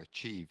we have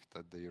achieved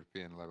at the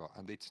European level,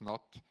 and it's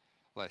not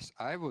less.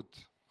 I would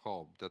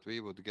hope that we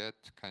would get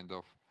kind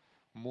of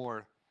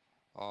more,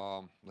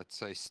 let's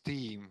say,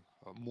 steam,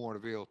 more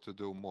will to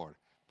do more.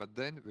 But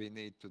then we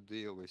need to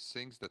deal with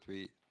things that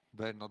we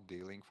were not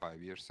dealing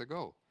 5 years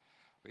ago.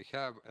 We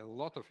have a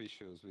lot of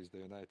issues with the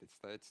United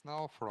States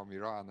now, from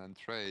Iran and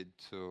trade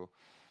to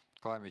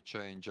climate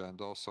change and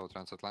also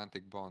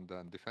transatlantic bond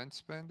and defense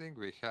spending.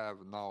 We have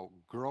now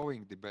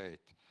growing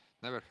debate,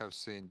 never have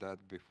seen that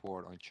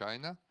before, on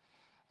China.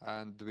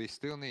 And we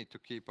still need to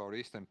keep our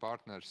Eastern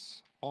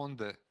partners on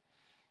the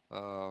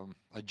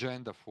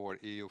agenda for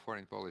EU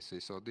foreign policy.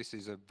 So this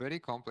is a very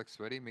complex,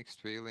 very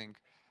mixed feeling,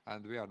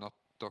 and we are not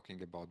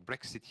talking about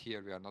Brexit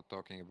here. We are not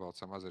talking about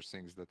some other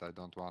things that I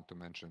don't want to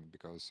mention,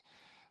 because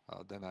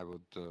then I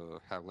would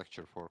have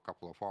lecture for a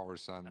couple of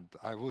hours, and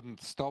I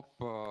wouldn't stop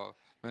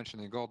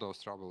mentioning all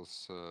those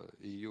troubles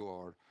EU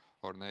or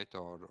NATO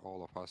or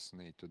all of us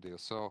need to deal.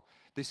 So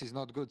this is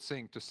not a good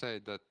thing to say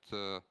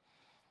that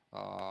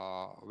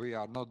we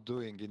are not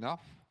doing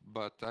enough,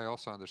 but I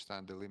also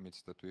understand the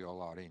limits that we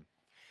all are in.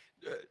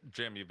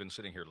 Jim, you've been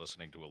sitting here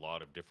listening to a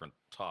lot of different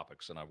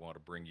topics, and I want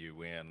to bring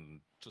you in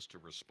just to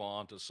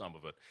respond to some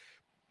of it.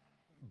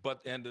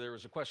 And there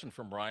was a question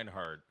from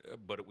Reinhard,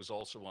 but it was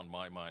also on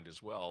my mind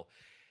as well.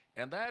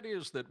 And that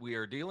is that we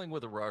are dealing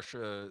with a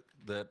Russia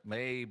that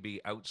may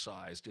be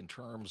outsized in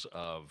terms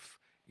of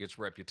its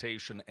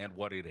reputation and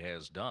what it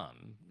has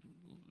done.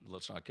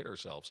 Let's not kid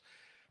ourselves.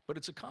 But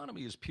its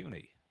economy is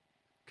puny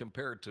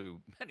compared to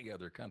many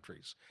other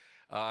countries.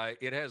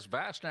 It has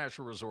vast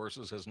natural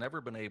resources, has never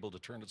been able to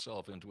turn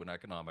itself into an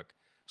economic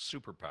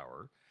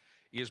superpower,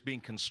 is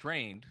being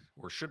constrained,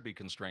 or should be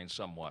constrained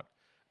somewhat,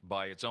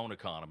 by its own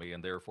economy,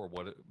 and therefore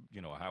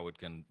how it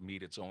can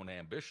meet its own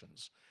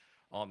ambitions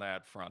on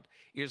that front.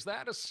 Is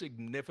that a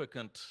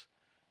significant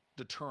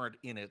deterrent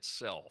in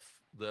itself,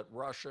 that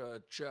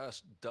Russia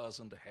just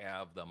doesn't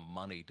have the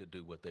money to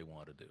do what they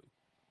want to do?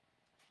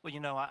 Well,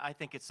 I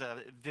think it's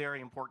a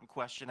very important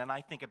question, and I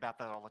think about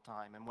that all the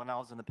time. And when I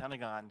was in the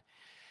Pentagon,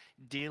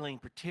 dealing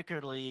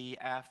particularly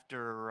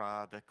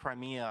after the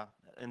Crimea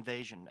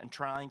invasion and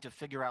trying to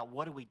figure out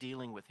what are we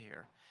dealing with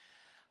here,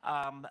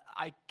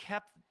 I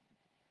kept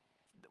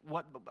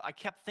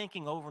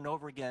thinking over and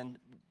over again,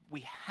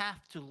 we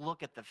have to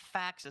look at the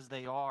facts as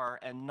they are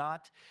and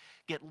not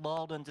get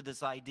lulled into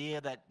this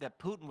idea that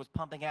Putin was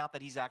pumping out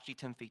that he's actually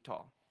 10 feet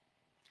tall.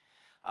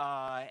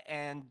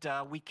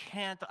 We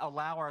can't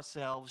allow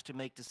ourselves to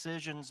make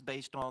decisions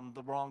based on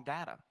the wrong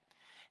data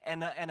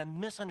and a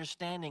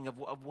misunderstanding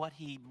of what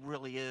he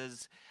really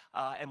is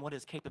and what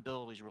his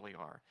capabilities really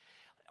are.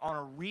 On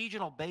a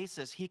regional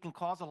basis, he can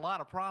cause a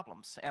lot of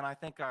problems. And I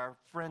think our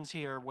friends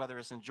here, whether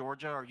it's in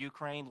Georgia or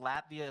Ukraine,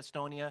 Latvia,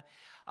 Estonia,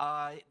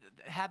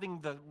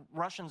 having the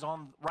Russians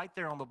right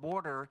there on the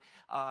border,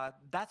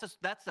 that's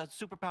a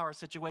superpower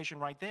situation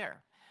right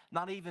there.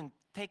 Not even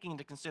taking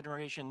into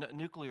consideration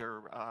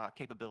nuclear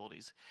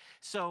capabilities.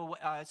 So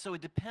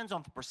it depends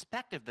on the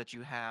perspective that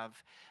you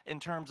have in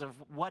terms of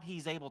what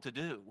he's able to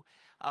do.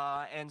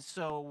 But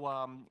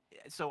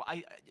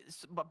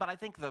I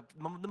think the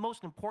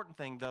most important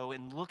thing, though,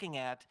 in looking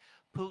at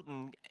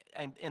Putin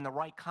and in the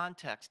right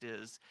context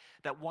is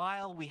that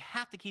while we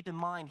have to keep in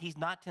mind he's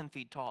not 10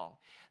 feet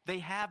tall, they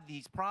have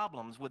these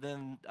problems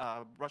within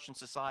Russian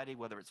society,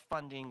 whether it's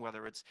funding,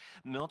 whether it's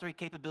military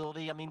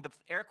capability. I mean, the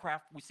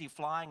aircraft we see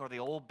flying are the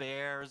old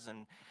Bears,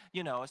 and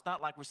it's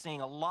not like we're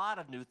seeing a lot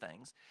of new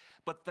things,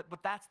 but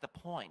that's the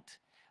point.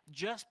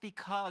 Just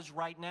because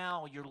right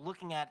now you're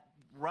looking at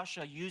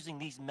Russia using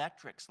these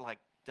metrics like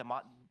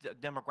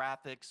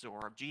demographics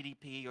or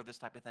GDP or this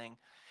type of thing,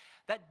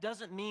 that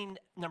doesn't mean,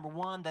 number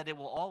one, that it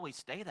will always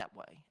stay that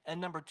way. And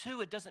number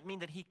two, it doesn't mean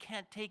that he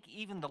can't take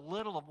even the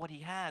little of what he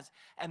has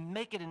and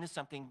make it into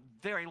something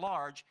very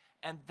large.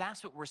 And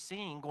that's what we're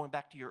seeing, going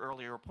back to your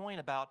earlier point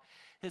about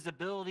his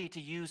ability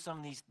to use some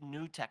of these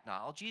new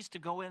technologies to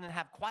go in and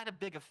have quite a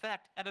big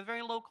effect at a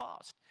very low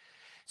cost.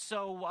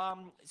 So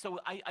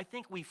I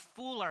think we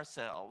fool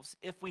ourselves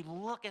if we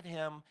look at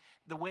him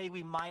the way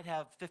we might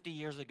have 50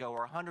 years ago or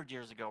 100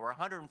 years ago or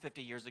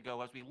 150 years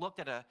ago, as we looked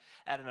at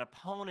an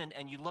opponent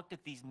and you looked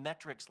at these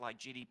metrics like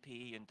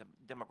GDP and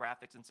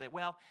demographics and say,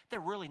 well,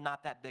 they're really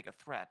not that big a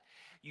threat.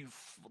 You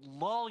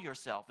lull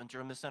yourself into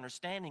a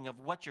misunderstanding of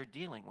what you're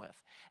dealing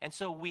with. And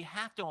so we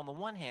have to, on the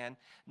one hand,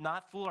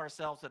 not fool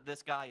ourselves that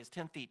this guy is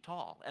 10 feet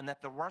tall and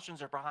that the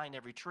Russians are behind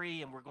every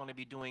tree and we're going to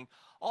be doing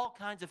all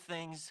kinds of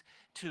things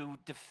to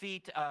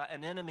defeat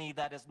an enemy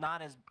that is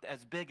not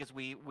as big as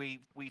we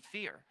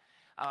fear.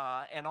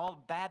 And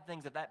all bad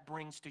things that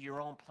brings to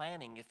your own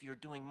planning if you're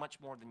doing much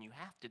more than you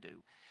have to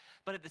do.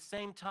 But at the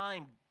same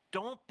time,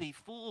 don't be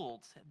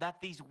fooled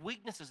that these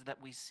weaknesses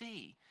that we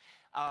see,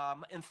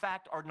 in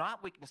fact, are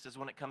not weaknesses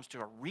when it comes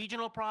to a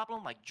regional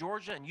problem like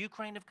Georgia and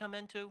Ukraine have come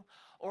into,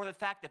 or the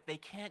fact that they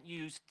can't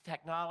use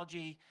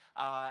technology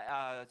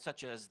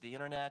such as the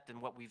internet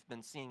and what we've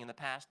been seeing in the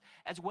past,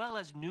 as well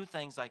as new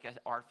things like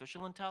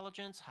artificial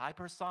intelligence,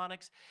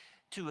 hypersonics.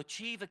 to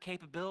achieve a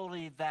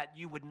capability that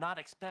you would not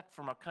expect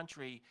from a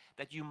country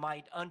that you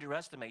might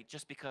underestimate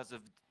just because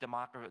of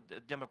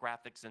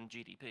demographics and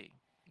GDP.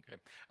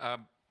 Okay.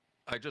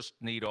 I just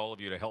need all of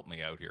you to help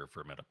me out here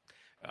for a minute.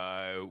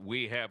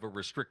 We have a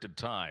restricted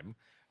time,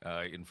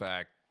 in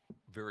fact,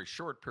 very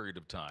short period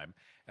of time,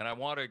 and I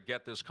want to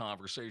get this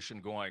conversation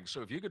going.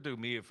 So if you could do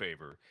me a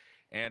favor,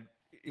 and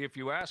if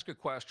you ask a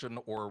question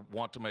or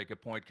want to make a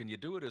point, can you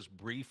do it as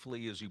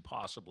briefly as you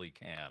possibly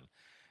can?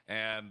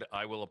 And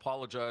I will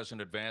apologize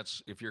in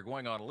advance. If you're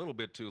going on a little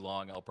bit too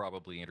long, I'll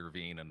probably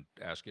intervene and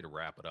ask you to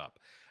wrap it up.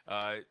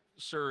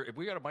 Sir, if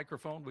we got a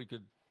microphone we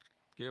could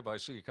give, I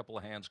see a couple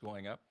of hands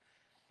going up.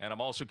 And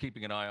I'm also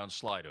keeping an eye on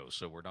Slido,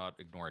 so we're not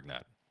ignoring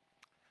that.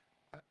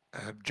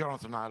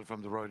 Jonathan Isle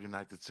from the Royal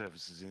United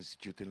Services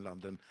Institute in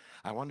London.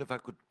 I wonder if I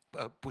could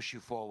push you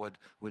forward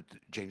with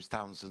James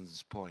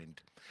Townsend's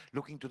point.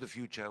 Looking to the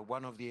future,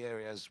 one of the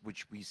areas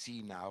which we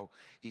see now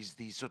is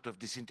the sort of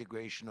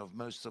disintegration of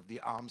most of the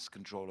arms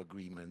control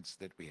agreements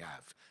that we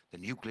have, the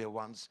nuclear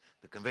ones,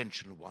 the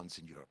conventional ones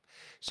in Europe.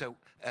 So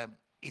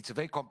it's a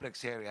very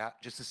complex area.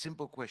 Just a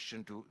simple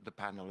question to the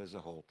panel as a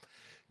whole.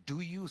 Do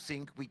you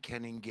think we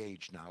can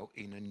engage now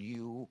in a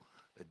new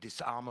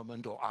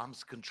disarmament or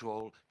arms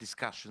control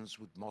discussions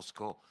with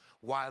Moscow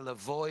while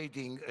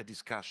avoiding a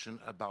discussion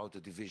about a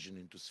division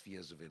into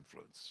spheres of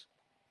influence?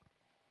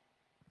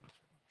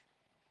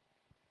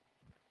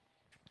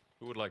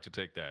 Who would like to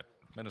take that?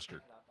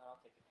 Minister.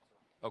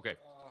 Okay.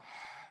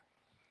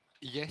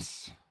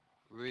 Yes,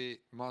 we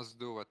must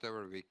do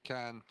whatever we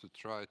can to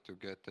try to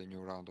get a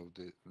new round of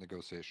the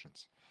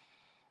negotiations.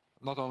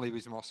 Not only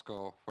with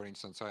Moscow, for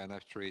instance,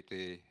 INF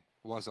Treaty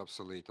was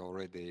obsolete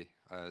already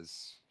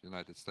as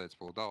United States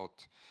pulled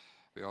out.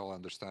 We all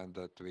understand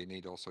that we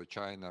need also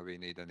China, we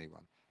need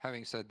anyone.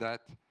 Having said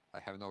that, I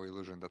have no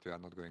illusion that we are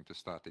not going to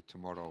start it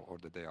tomorrow or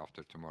the day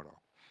after tomorrow.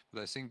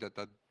 But I think that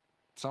at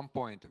some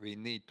point we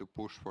need to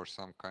push for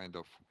some kind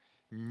of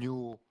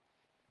new,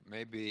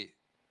 maybe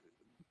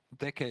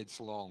decades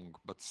long,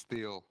 but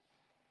still,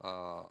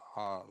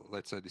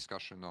 let's say,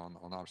 discussion on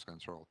arms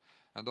control.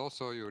 And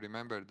also, you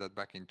remember that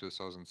back in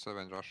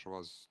 2007, Russia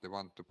was the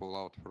one to pull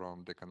out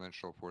from the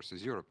Conventional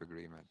Forces Europe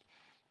agreement.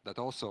 That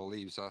also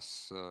leaves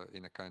us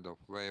in a kind of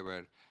way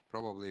where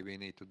probably we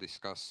need to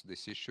discuss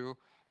this issue.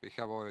 We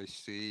have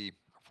OSCE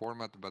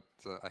format, but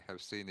I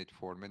have seen it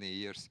for many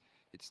years.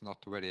 It's not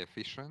very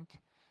efficient.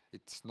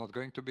 It's not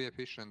going to be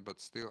efficient,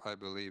 but still I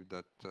believe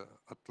that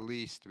at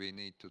least we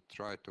need to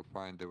try to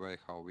find a way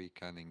how we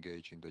can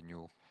engage in the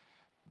new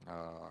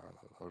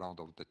round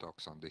of the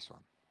talks on this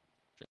one.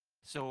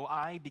 So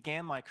I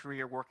began my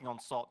career working on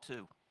SALT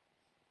II.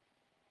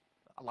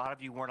 A lot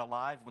of you weren't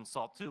alive when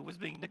SALT II was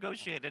being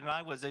negotiated, and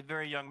I was a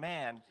very young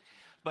man.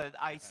 But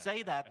I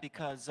say that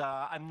because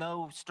I'm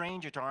no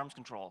stranger to arms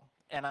control,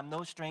 and I'm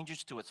no stranger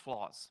to its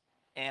flaws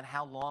and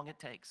how long it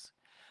takes.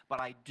 But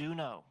I do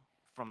know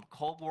from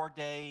Cold War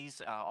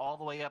days all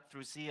the way up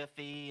through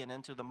CFE and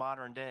into the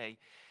modern day,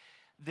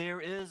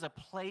 there is a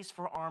place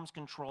for arms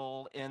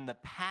control in the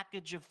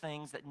package of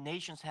things that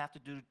nations have to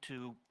do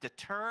to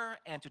deter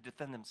and to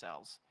defend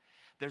themselves.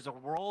 There's a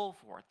role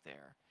for it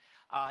there.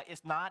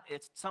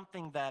 It's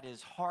something that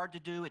is hard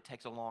to do. It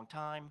takes a long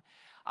time.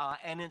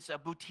 And it's a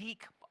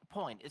boutique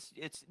point.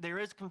 There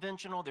is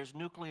conventional, there's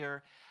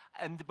nuclear,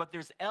 but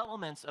there's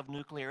elements of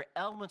nuclear,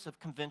 elements of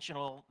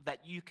conventional that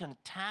you can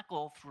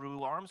tackle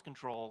through arms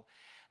control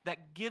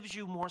that gives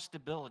you more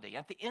stability.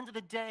 At the end of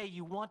the day,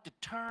 you want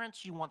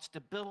deterrence, you want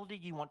stability,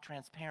 you want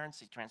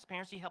transparency.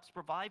 Transparency helps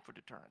provide for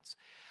deterrence.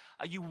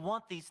 You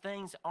want these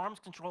things. Arms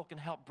control can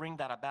help bring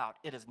that about.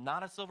 It is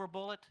not a silver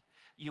bullet.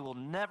 You will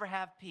never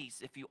have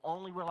peace if you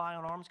only rely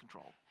on arms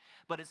control.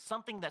 But it's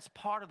something that's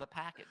part of the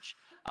package,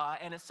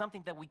 and it's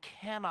something that we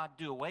cannot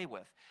do away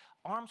with.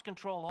 Arms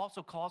control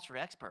also calls for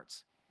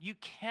experts. You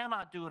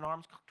cannot do an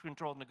arms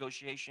control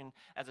negotiation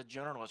as a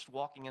journalist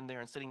walking in there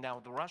and sitting down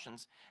with the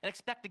Russians and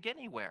expect to get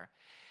anywhere.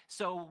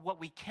 So what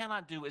we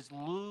cannot do is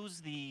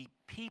lose the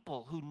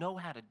people who know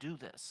how to do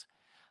this.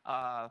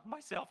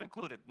 Myself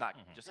included, not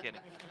just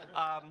kidding.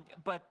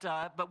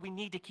 But we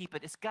need to keep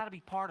it. It's got to be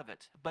part of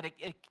it. But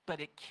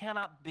it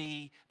cannot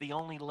be the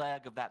only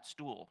leg of that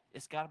stool.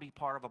 It's got to be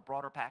part of a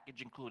broader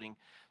package, including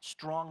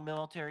strong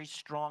military,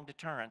 strong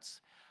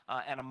deterrence,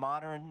 and a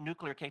modern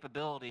nuclear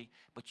capability.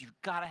 But you've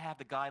got to have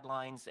the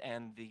guidelines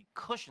and the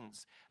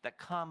cushions that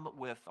come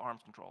with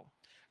arms control.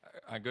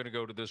 I'm going to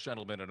go to this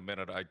gentleman in a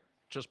minute.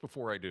 Just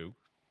before I do,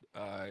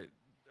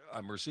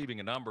 I'm receiving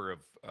a number of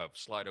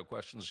Slido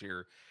questions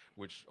here,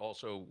 which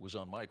also was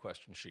on my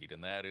question sheet,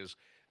 and that is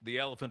the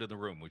elephant in the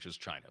room, which is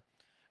China.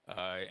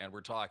 And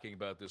we're talking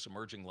about this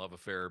emerging love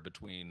affair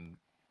between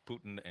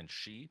Putin and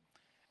Xi.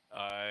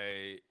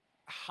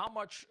 How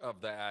much of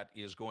that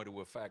is going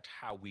to affect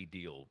how we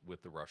deal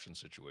with the Russian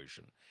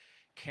situation?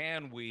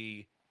 Can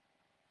we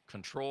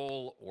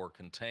control or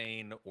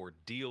contain or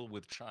deal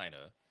with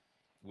China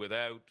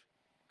without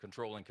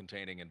controlling,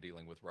 containing, and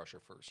dealing with Russia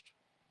first?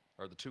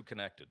 Are the two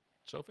connected?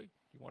 Sophie,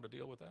 you want to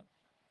deal with that?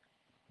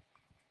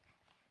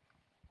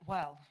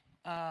 Well,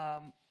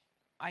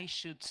 I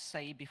should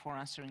say before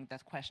answering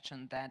that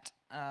question that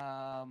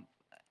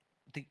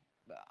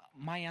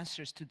my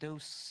answers to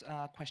those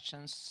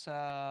questions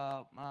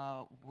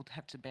would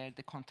have to bear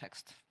the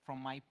context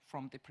from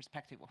the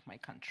perspective of my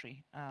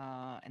country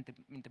and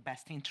in the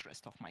best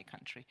interest of my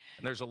country.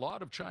 And there's a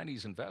lot of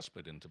Chinese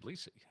investment in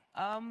Tbilisi.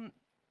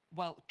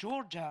 Well,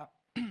 Georgia's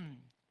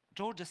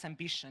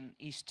ambition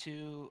is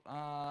to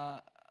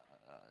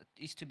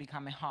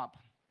become a hub.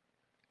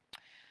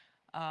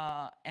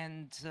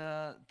 And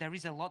there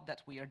is a lot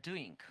that we are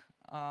doing.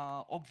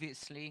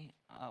 Obviously,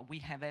 we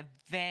have a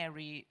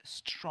very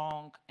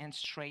strong and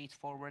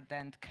straightforward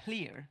and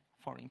clear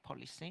foreign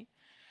policy.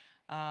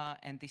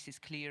 And this is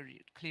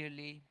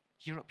clearly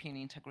European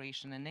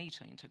integration and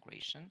NATO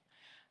integration.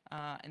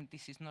 And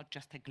this is not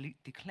just a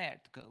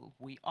declared goal.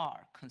 We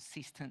are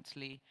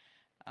consistently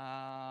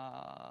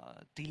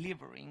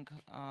delivering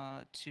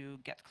to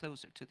get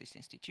closer to these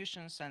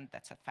institutions, and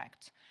that's a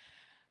fact.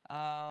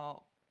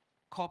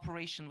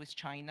 Cooperation with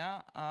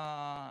China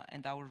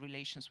and our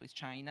relations with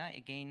China,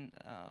 again,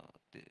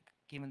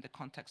 given the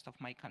context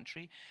of my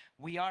country,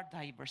 we are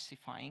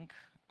diversifying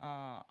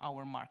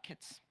our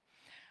markets.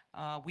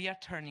 We are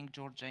turning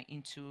Georgia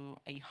into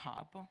a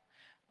hub,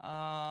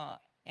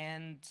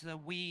 and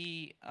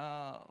we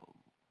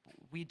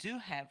do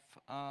have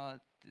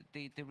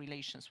the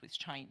relations with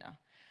China.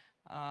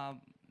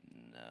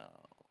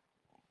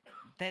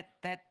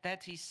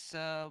 That is,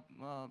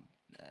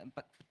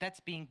 but that's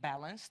being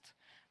balanced.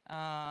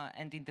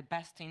 And in the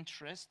best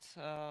interest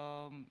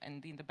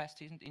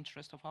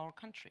of our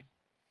country.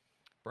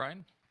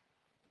 Brian?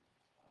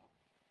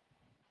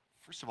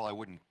 First of all, I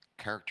wouldn't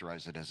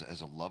characterize it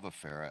as a love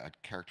affair.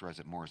 I'd characterize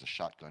it more as a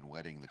shotgun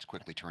wedding that's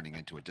quickly turning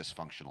into a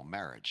dysfunctional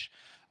marriage.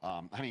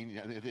 I mean,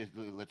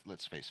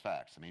 let's face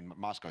facts. I mean,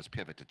 Moscow's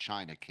pivot to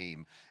China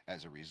came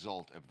as a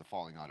result of the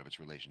falling out of its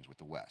relations with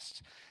the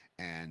West.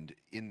 And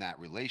in that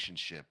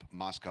relationship,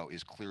 Moscow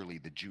is clearly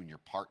the junior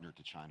partner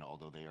to China,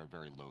 although they are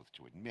very loath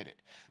to admit it.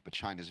 But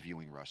China is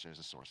viewing Russia as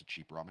a source of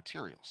cheap raw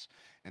materials.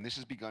 And this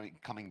is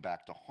coming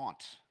back to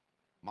haunt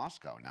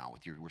Moscow now.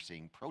 We're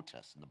seeing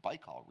protests in the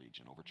Baikal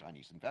region over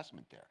Chinese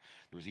investment there.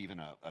 There was even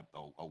a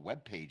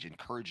web page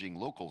encouraging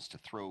locals to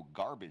throw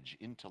garbage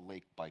into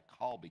Lake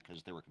Baikal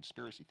because there were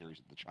conspiracy theories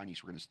that the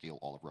Chinese were going to steal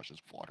all of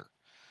Russia's water.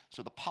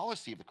 So the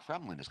policy of the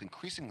Kremlin is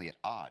increasingly at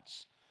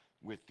odds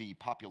with the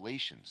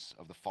populations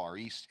of the Far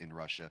East in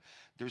Russia.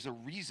 There's a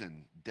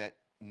reason that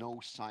no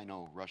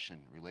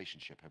Sino-Russian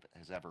relationship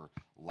has ever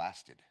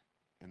lasted.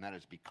 And that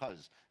is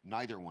because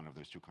neither one of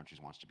those two countries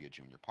wants to be a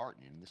junior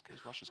partner. And in this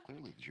case, Russia's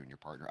clearly the junior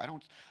partner. I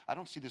don't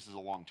see this as a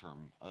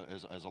long-term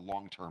as a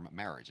long-term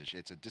marriage.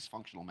 It's a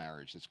dysfunctional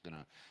marriage that's going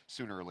to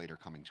sooner or later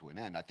coming to an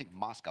end. I think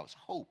Moscow's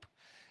hope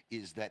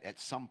is that at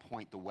some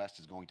point the West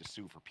is going to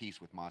sue for peace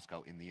with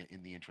Moscow in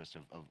the interest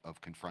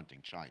of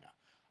confronting China.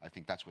 I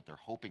think that's what they're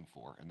hoping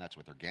for, and that's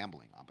what they're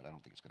gambling on. But I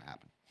don't think it's going to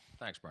happen.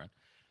 Thanks, Brian.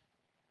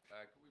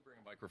 Can we bring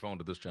a microphone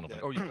to this gentleman?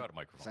 Yeah. Oh, you've got a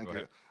microphone. Thank Go you.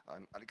 ahead.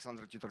 I'm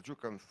Alexander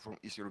Titorchuk. I'm from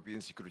East European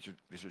Security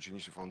Research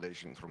Initiative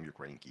Foundation from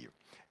Ukraine, Kyiv.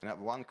 And I have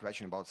one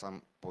question about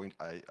some point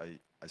I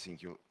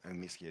think you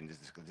missed here in this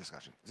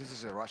discussion. This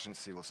is a Russian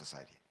civil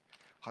society.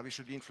 How we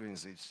should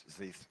influence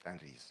these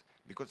entities?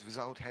 Because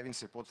without having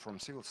support from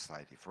civil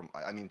society,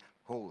 I mean,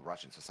 whole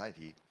Russian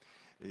society,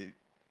 it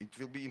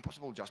will be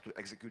impossible just to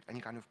execute any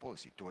kind of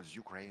policy towards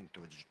Ukraine,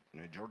 towards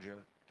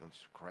Georgia,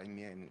 towards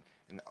Crimea, and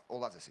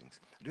all other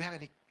things. Do you have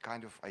any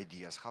kind of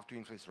ideas how to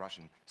influence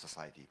Russian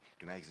society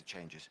to make the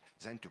changes,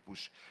 then to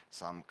push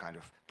some kind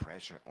of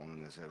pressure on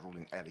the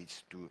ruling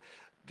elites to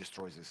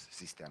destroy this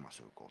system, as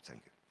so-called?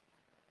 Thank you.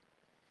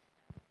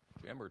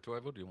 Jim or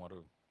Toivo, do you want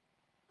to?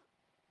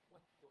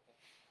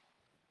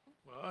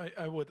 Well,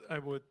 I would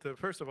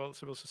first of all,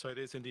 civil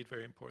society is indeed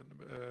very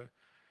important.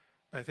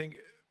 I think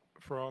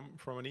from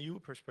an EU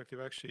perspective,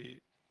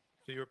 actually,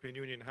 the European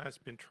Union has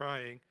been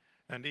trying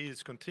and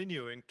is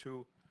continuing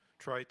to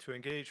try to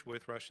engage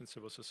with Russian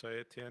civil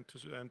society and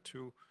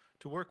to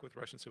work with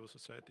Russian civil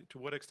society. To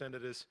what extent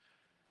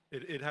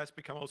it has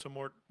become also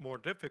more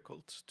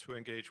difficult to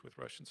engage with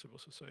Russian civil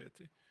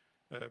society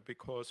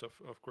because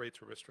of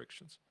greater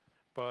restrictions.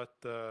 But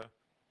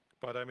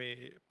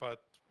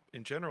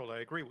in general, I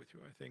agree with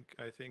you.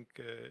 I think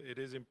it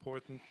is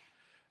important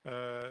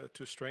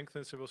to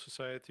strengthen civil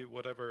society,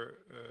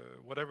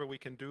 whatever we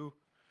can do.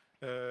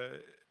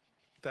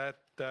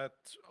 That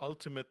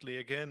ultimately,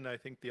 again, I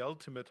think the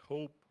ultimate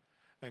hope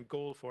and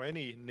goal for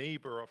any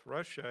neighbor of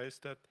Russia is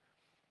that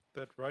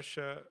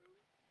Russia,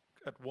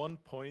 at one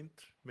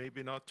point,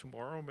 maybe not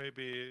tomorrow,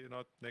 maybe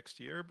not next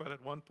year, but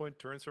at one point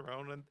turns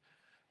around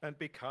and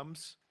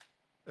becomes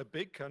a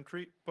big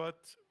country,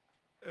 but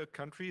a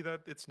country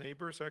that its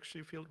neighbors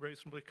actually feel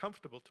reasonably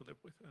comfortable to live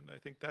with. And I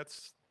think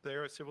that's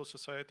their civil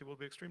society will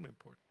be extremely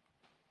important.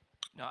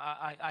 No,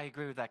 I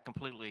agree with that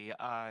completely.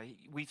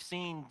 We've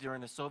seen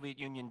during the Soviet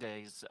Union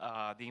days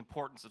the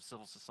importance of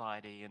civil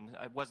society, and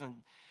it wasn't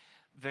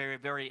very,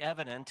 very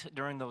evident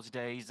during those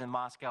days in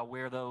Moscow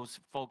where those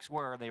folks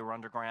were. They were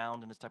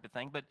underground and this type of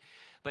thing.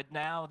 But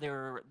now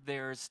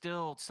there's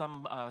still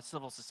some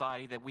civil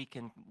society that we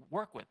can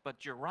work with.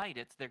 But you're right,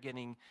 they're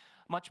getting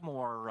much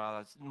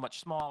more,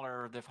 much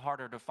smaller, they're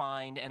harder to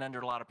find and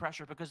under a lot of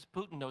pressure because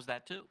Putin knows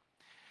that too.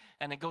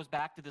 And it goes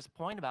back to this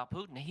point about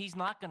Putin. He's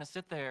not going to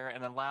sit there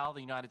and allow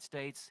the United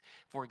States,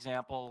 for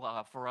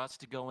example, for us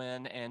to go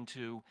in and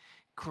to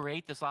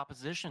create this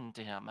opposition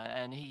to him.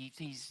 And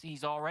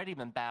he's already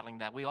been battling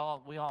that. We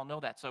all know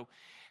that. So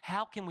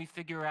how can we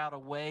figure out a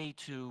way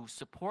to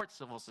support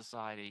civil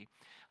society,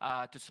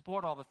 to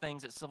support all the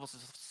things that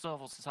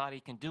civil society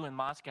can do in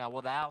Moscow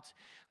without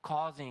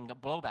causing a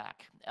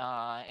blowback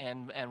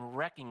and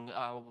wrecking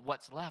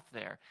what's left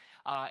there?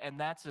 And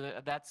that's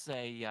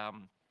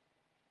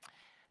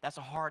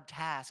a hard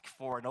task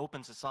for an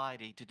open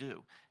society to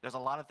do. There's a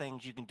lot of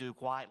things you can do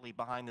quietly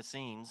behind the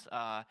scenes,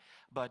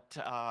 but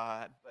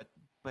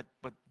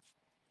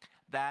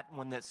that,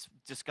 when that's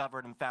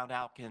discovered and found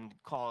out, can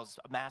cause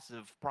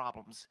massive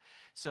problems.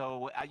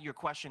 So your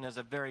question is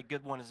a very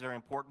good one, is a very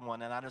important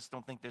one, and I just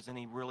don't think there's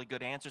any really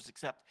good answers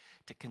except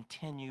to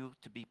continue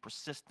to be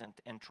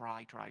persistent and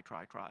try. Do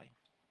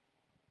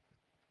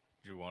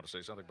you want to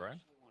say something,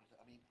 Brian?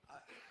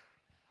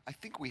 I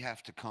think we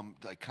have to come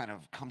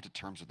to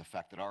terms with the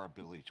fact that our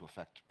ability to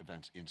affect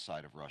events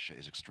inside of Russia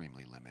is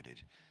extremely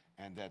limited,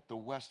 and that the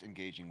West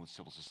engaging with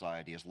civil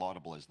society, as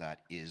laudable as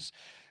that is,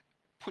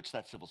 puts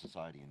that civil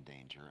society in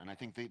danger. And I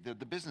think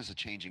the business of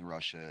changing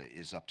Russia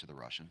is up to the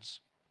Russians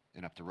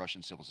and up to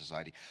Russian civil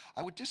society.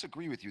 I would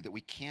disagree with you that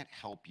we can't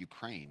help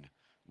Ukraine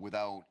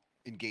without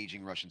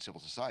engaging Russian civil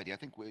society. I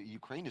think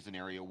Ukraine is an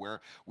area where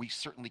we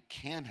certainly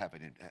can have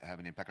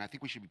an impact, and I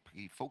think we should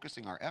be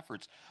focusing our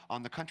efforts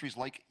on the countries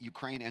like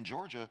Ukraine and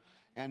Georgia,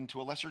 and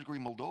to a lesser degree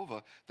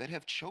Moldova, that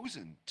have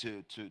chosen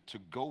to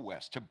go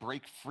west, to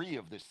break free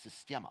of this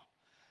systema.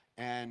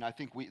 And I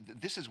think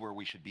this is where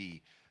we should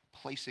be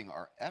placing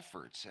our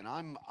efforts. And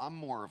I'm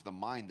more of the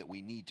mind that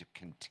we need to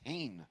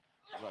contain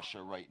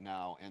Russia right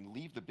now and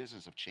leave the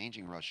business of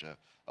changing Russia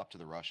up to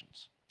the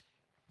Russians.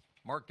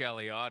 Mark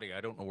Galeotti, I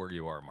don't know where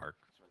you are, Mark.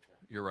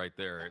 You're right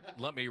there.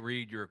 Let me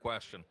read your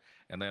question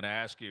and then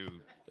ask you,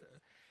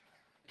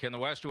 can the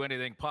West do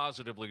anything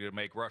positively to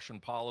make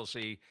Russian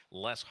policy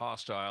less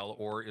hostile,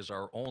 or is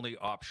our only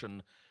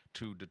option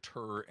to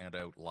deter and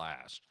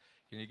outlast?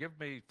 Can you give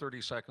me 30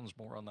 seconds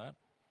more on that?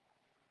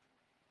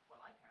 Well,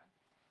 I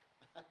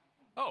can.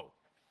 Oh,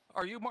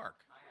 are you Mark?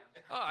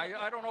 I am.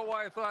 I don't know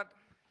why I thought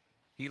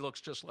he looks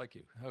just like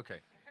you. Okay.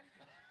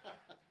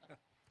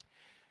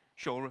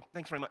 Sure.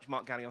 Thanks very much,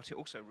 Mark Galeotti,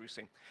 also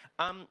Rusing.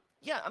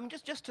 Yeah, I mean,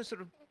 just to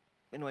sort of,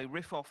 in a way,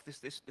 riff off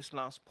this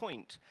last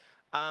point.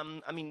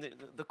 I mean,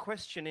 the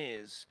question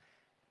is,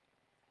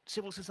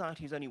 civil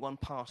society is only one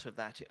part of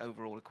that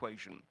overall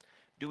equation.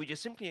 Do we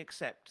just simply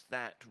accept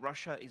that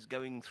Russia is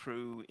going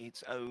through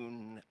its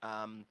own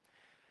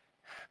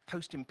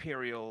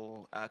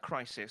post-imperial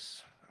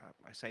crisis?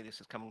 I say this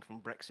as coming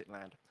from Brexit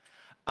land.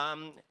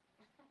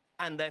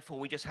 And therefore,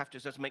 we just have to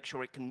just make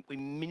sure we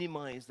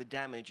minimize the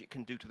damage it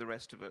can do to the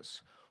rest of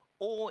us.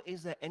 Or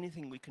is there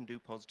anything we can do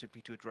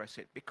positively to address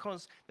it?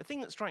 Because the thing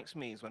that strikes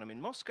me is when I'm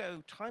in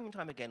Moscow, time and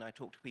time again, I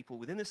talk to people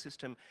within the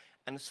system,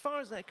 and as far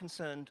as they're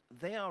concerned,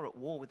 they are at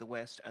war with the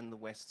West, and the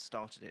West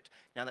started it.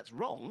 Now, that's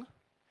wrong,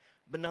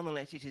 but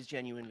nonetheless, it is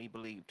genuinely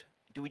believed.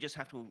 Do we just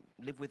have to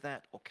live with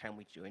that, or can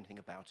we do anything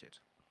about it?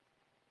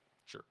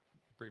 Sure.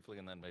 Briefly,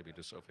 and then maybe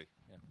to Sophie.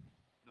 Yeah.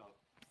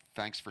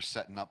 Thanks for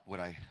setting up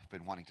what I've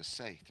been wanting to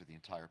say through the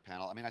entire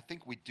panel. I mean, I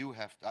think we do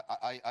have to,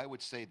 I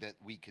would say that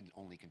we can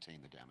only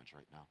contain the damage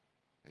right now.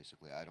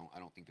 Basically, I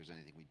don't think there's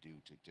anything we do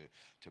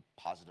to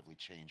positively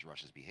change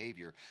Russia's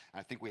behavior. And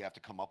I think we have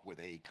to come up with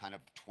a kind of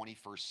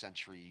 21st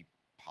century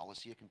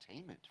policy of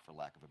containment, for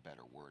lack of a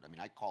better word. I mean,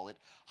 I call it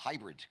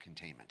hybrid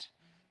containment,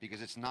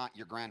 because it's not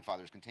your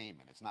grandfather's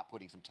containment. It's not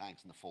putting some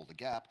tanks in the Fulda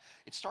Gap.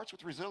 It starts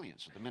with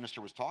resilience. The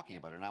minister was talking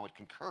about it, and I would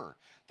concur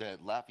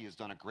that Latvia has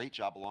done a great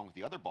job, along with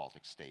the other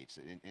Baltic states,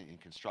 in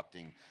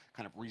constructing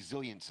kind of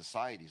resilient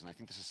societies, and I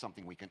think this is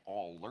something we can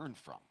all learn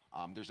from.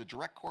 There's a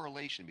direct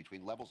correlation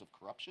between levels of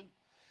corruption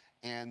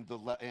and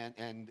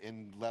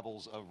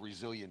levels of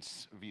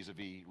resilience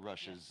vis-a-vis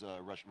Russia's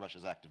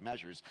active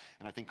measures,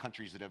 and I think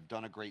countries that have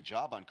done a great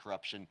job on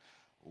corruption,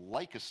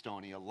 like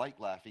Estonia, like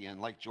Latvia, and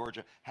like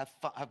Georgia,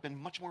 have been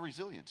much more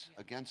resilient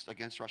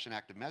against Russian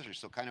active measures.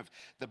 So kind of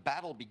the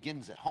battle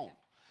begins at home.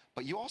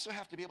 But you also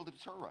have to be able to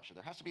deter Russia.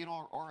 There has to be an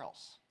or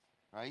else,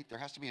 right? There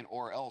has to be an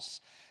or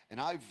else. And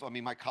I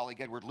mean, my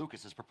colleague Edward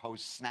Lucas has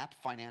proposed SNAP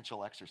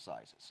financial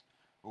exercises,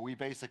 where we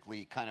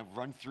basically kind of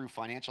run through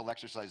financial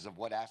exercises of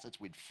what assets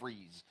we'd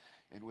freeze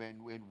and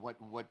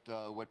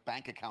what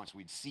bank accounts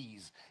we'd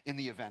seize in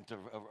the event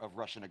of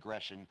Russian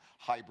aggression,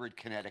 hybrid,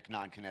 kinetic,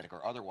 non-kinetic,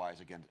 or otherwise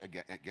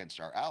against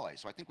our allies.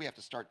 So I think we have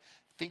to start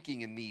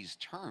thinking in these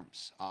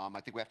terms.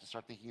 I think we have to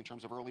start thinking in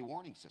terms of early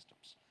warning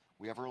systems,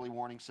 We have early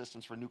warning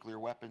systems for nuclear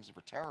weapons and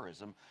for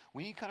terrorism.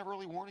 We need kind of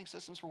early warning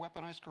systems for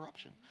weaponized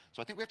corruption.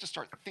 So I think we have to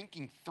start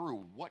thinking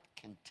through what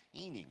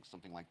containing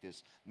something like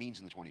this means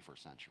in the 21st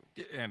century.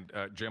 And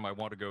Jim, I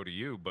want to go to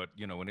you, but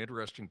an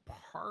interesting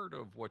part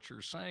of what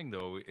you're saying,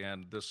 though,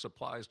 and this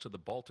applies to the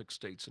Baltic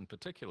states in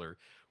particular,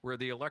 where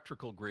the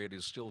electrical grid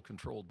is still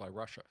controlled by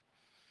Russia,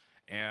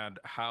 and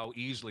how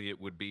easily it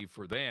would be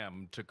for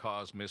them to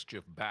cause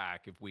mischief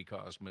back if we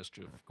cause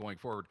mischief going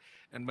forward.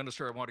 And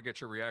Minister, I want to get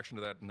your reaction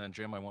to that, and then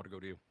Jim, I want to go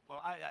to you.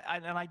 Well,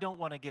 I don't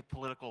want to get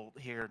political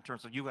here in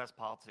terms of U.S.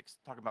 politics.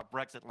 Talking about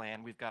Brexit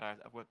land, we've got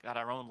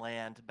our own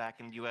land back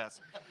in the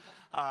U.S.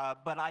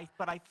 But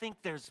I think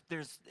there's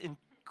in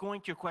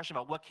going to your question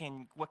about what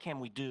can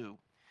we do.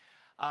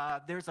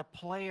 There's a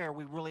player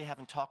we really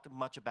haven't talked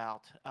much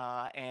about,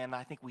 and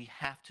I think we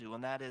have to,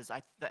 and that is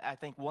I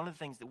think one of the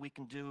things that we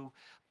can do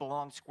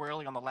belongs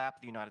squarely on the lap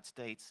of the United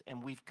States,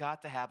 and we've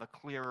got to have a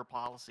clearer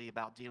policy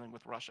about dealing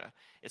with Russia.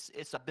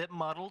 It's a bit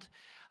muddled.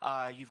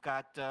 You've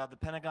got the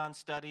Pentagon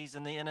studies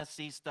and the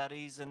NSC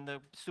studies and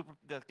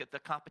the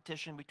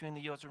competition between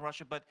the U.S. and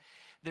Russia, but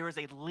there is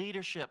a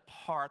leadership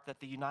part that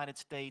the United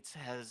States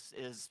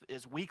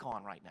is weak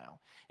on right now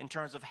in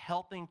terms of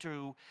helping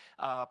to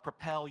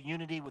propel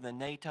unity within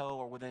NATO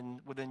or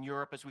within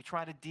Europe as we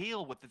try to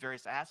deal with the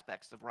various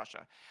aspects of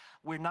Russia.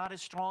 We're not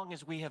as strong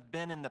as we have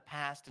been in the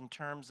past in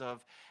terms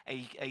of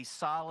a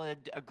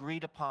solid,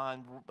 agreed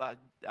upon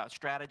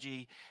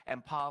strategy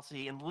and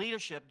policy and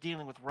leadership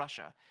dealing with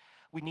Russia.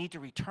 We need to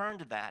return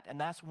to that, and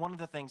that's one of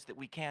the things that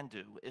we can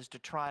do, is to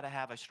try to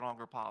have a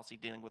stronger policy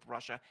dealing with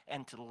Russia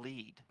and to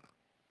lead.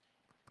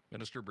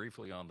 Minister,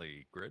 briefly on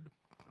the grid.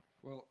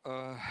 Well,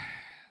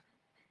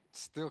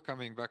 still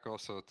coming back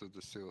also to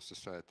the civil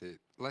society,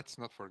 let's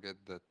not forget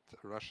that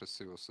Russia's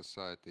civil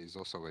society is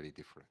also very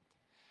different.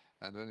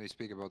 And when we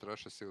speak about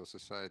Russia's civil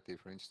society,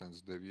 for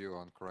instance, the view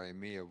on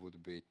Crimea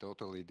would be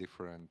totally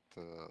different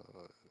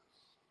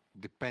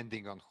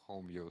depending on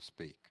whom you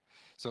speak.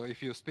 So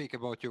if you speak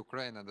about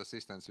Ukraine and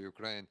assistance to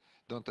Ukraine,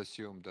 don't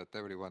assume that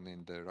everyone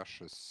in the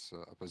Russia's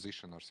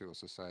opposition or civil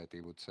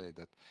society would say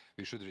that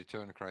we should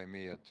return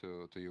Crimea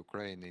to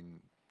Ukraine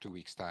in 2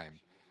 weeks' time.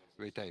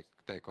 We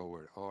take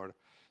over. Or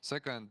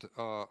second,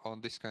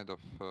 on this kind of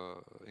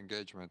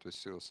engagement with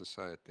civil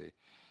society,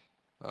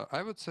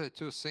 I would say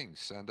two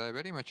things, and I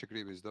very much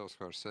agree with those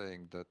who are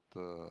saying that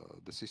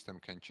the system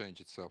can change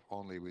itself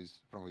only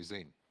from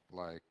within,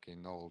 like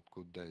in old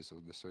good days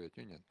of the Soviet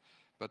Union.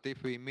 But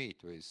if we meet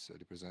with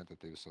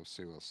representatives of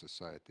civil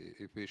society,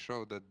 if we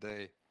show that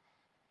they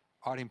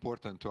are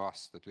important to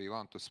us, that we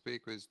want to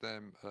speak with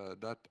them,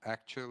 that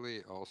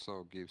actually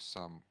also gives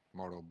some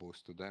moral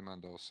boost to them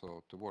and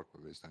also to work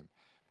with them.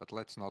 But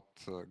let's not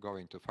go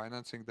into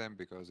financing them,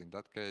 because in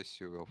that case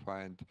you will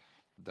find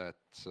that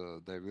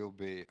there will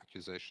be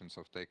accusations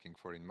of taking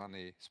foreign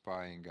money,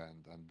 spying,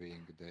 and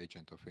being the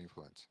agent of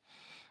influence.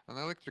 On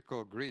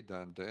electrical grid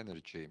and the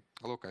energy,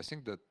 look, I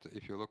think that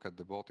if you look at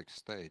the Baltic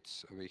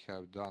states, we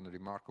have done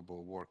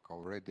remarkable work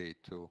already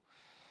to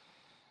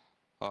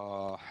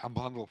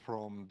unbundle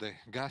from the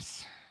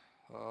gas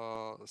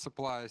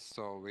supplies,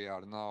 so we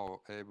are now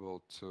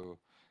able to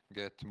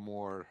get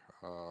more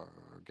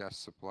gas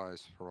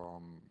supplies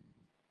from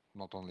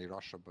not only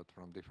Russia, but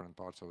from different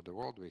parts of the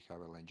world. We have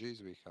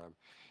LNGs, we have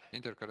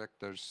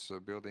interconnectors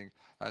building.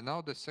 And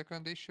now the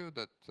second issue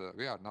that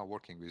we are now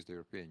working with the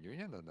European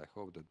Union, and I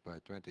hope that by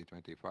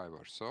 2025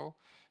 or so,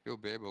 we'll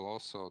be able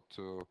also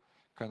to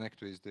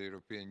connect with the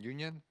European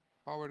Union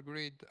power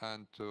grid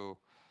and to,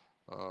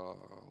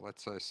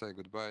 let's say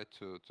goodbye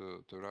to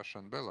Russia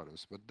and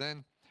Belarus. But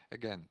then,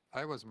 again,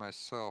 I was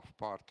myself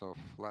part of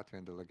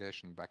Latvian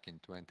delegation back in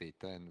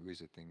 2010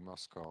 visiting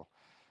Moscow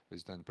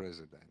with then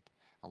President.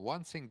 And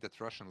one thing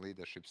that Russian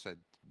leadership said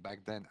back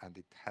then, and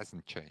it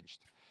hasn't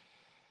changed,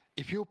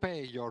 if you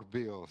pay your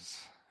bills,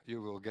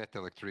 you will get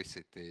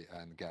electricity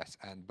and gas.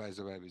 And by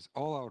the way, with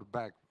all our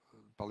back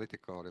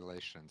political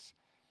relations,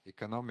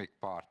 economic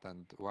part,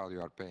 and while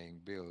you are paying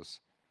bills,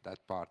 that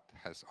part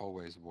has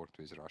always worked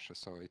with Russia.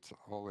 So it's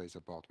always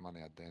about money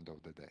at the end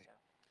of the day.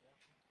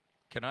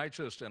 Can I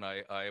just, and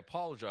I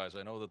apologize,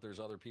 I know that there's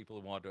other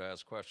people who want to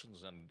ask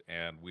questions,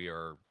 and we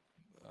are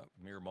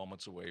mere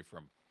moments away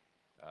from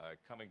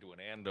coming to an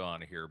end on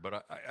here,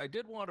 but I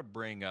did want to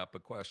bring up a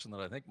question that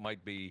I think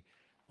might be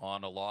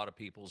on a lot of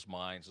people's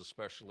minds,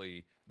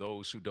 especially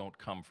those who don't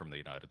come from the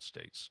United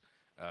States,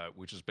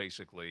 which is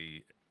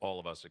basically all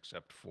of us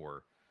except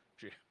for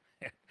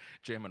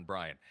Jim and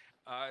Brian.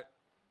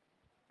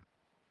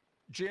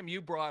 Jim, you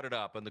brought it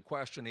up, and the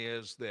question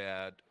is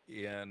that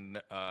in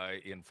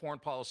foreign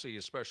policy,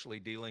 especially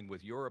dealing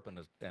with Europe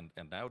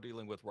and now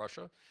dealing with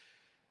Russia,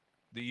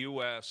 the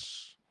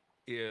U.S.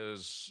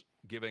 is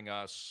giving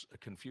us a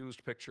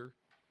confused picture.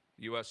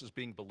 The U.S. is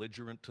being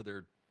belligerent to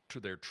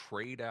their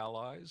trade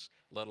allies,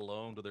 let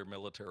alone to their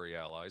military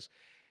allies.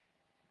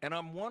 And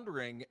I'm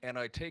wondering, and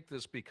I take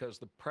this because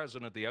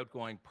the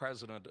outgoing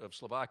president of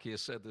Slovakia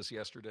said this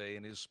yesterday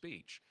in his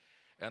speech,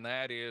 and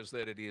that is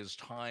that it is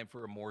time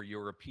for a more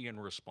European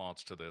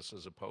response to this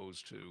as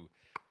opposed to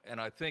and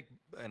I think,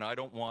 and I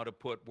don't want to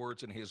put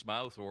words in his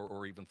mouth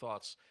or even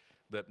thoughts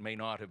that may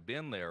not have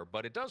been there,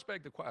 but it does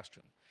beg the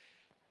question.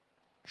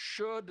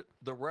 Should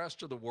the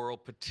rest of the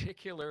world,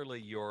 particularly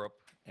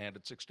Europe and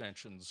its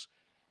extensions,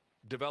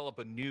 develop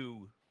a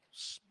new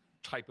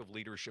type of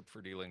leadership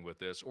for dealing with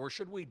this, or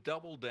should we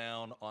double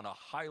down on a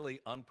highly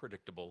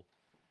unpredictable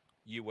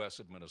U.S.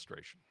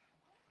 administration?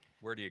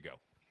 Where do you go?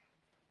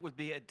 Would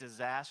be a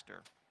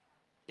disaster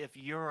if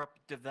Europe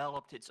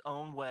developed its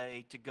own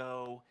way to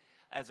go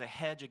as a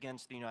hedge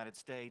against the United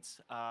States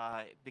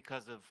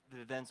because of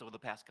the events over the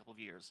past couple of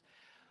years.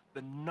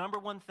 The number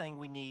one thing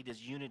we need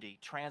is unity,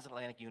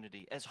 transatlantic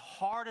unity, as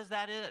hard as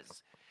that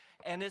is.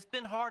 And it's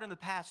been hard in the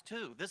past,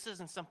 too. This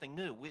isn't something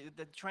new.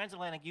 The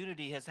transatlantic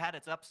unity has had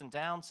its ups and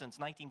downs since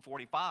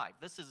 1945.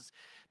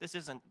 This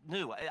isn't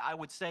new. I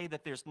would say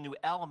that there's new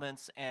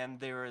elements, and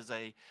there is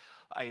a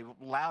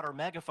louder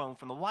megaphone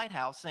from the White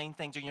House saying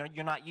things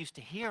you're not used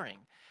to hearing.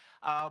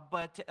 And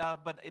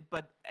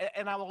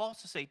I will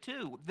also say,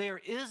 too,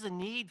 there is a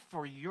need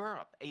for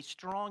Europe, a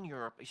strong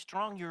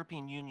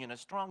European Union, a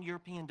strong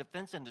European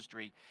defense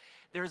industry.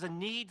 There's a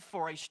need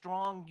for a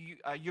strong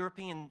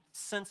European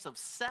sense of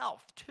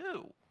self,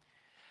 too,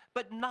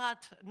 but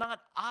not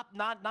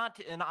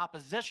in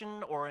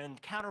opposition or in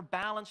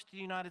counterbalance to the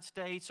United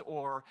States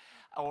or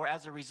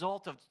as a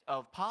result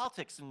of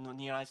politics in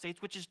the United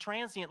States, which is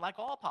transient like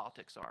all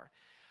politics are.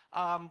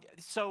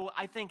 So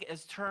I think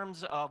as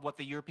terms of what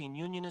the European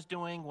Union is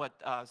doing, what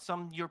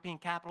some European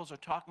capitals are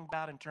talking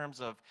about in terms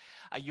of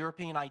a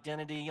European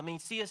identity, I mean,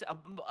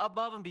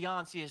 above and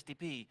beyond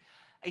CSDP,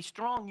 a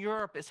strong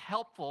Europe is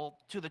helpful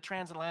to the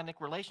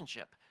transatlantic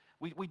relationship.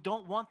 We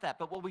don't want that,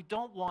 but what we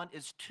don't want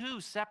is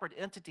two separate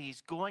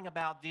entities going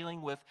about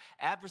dealing with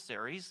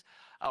adversaries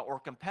or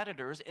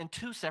competitors in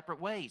two separate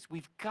ways.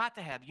 We've got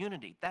to have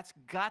unity. That's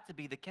got to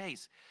be the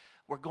case.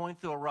 We're going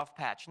through a rough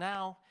patch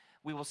now.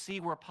 We will see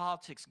where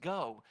politics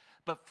go,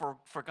 but for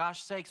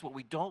gosh sakes, what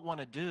we don't want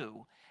to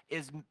do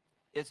is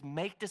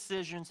make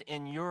decisions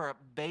in Europe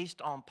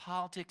based on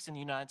politics in the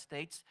United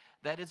States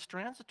that is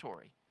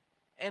transitory.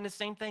 And the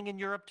same thing in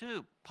Europe,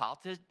 too.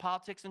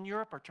 Politics in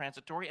Europe are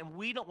transitory, and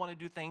we don't want to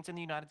do things in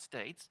the United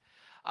States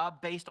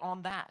based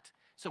on that.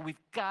 So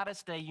we've got to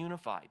stay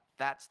unified.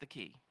 That's the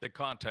key. The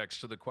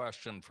context to the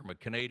question from a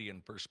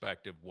Canadian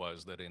perspective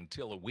was that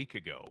until a week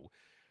ago,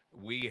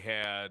 we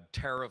had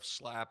tariffs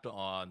slapped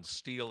on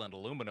steel and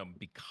aluminum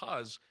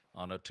because,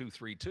 on a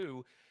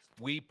 232,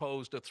 we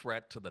posed a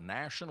threat to the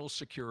national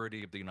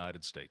security of the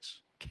United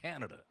States.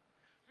 Canada.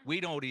 We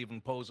don't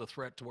even pose a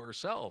threat to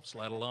ourselves,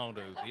 let alone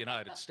to the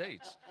United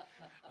States.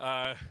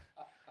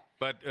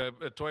 But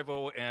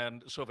Toivo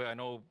and Sophie, I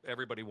know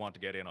everybody want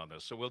to get in on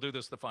this, so we'll do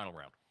this the final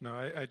round. No,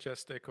 I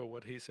just echo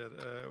what he said,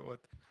 what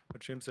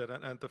Jim said,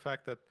 and the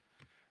fact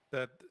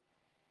that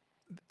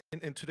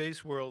in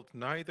today's world,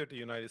 neither the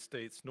United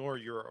States nor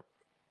Europe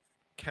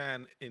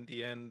can, in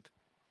the end,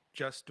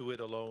 just do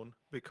it alone,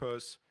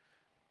 because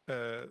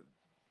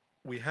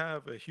we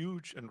have a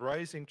huge and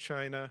rising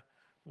China.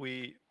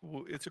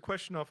 It's a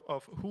question of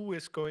who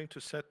is going to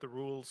set the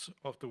rules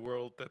of the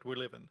world that we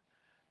live in,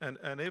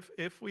 and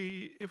if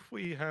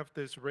we have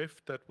this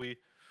rift that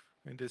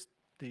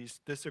these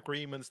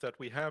disagreements that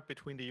we have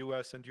between the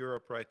U.S. and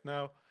Europe right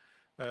now,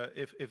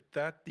 if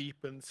that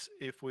deepens,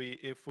 if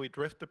we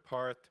drift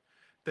apart,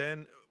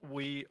 then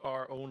we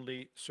are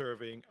only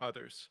serving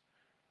others.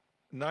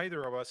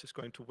 Neither of us is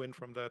going to win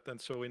from that, and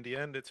so in the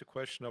end, it's a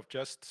question of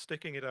just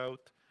sticking it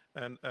out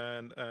and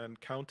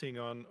counting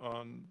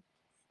on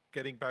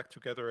getting back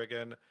together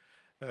again,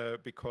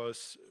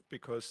 because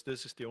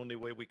this is the only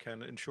way we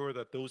can ensure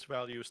that those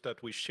values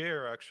that we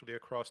share actually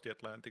across the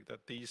Atlantic,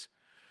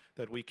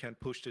 that we can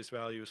push these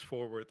values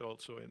forward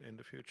also in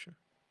the future.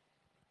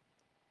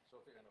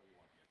 Sophie, I know you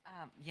want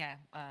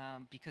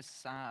to.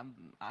 Because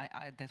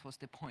that was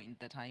the point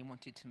that I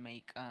wanted to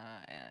make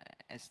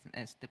as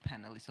the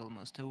panel is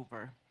almost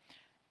over.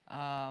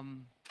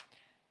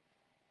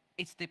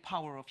 It's the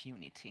power of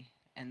unity.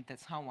 And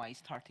that's how I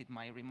started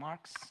my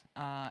remarks,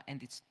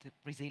 and it's the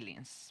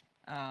resilience.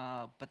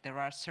 But there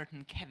are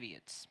certain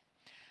caveats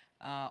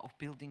of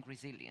building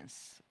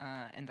resilience.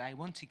 And I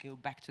want to go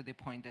back to the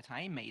point that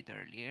I made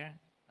earlier,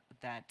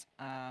 that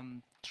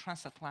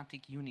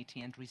transatlantic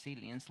unity and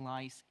resilience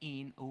lies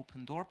in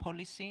open door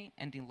policy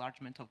and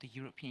enlargement of the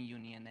European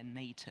Union and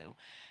NATO.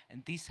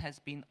 And this has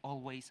been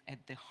always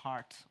at the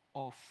heart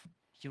of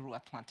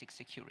Euro-Atlantic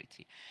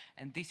security.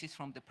 And this is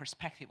from the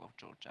perspective of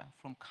Georgia,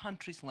 from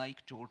countries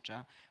like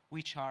Georgia,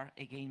 which are,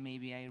 again,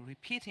 maybe I'm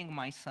repeating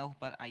myself,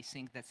 but I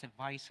think that's a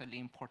vitally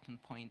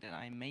important point that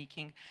I'm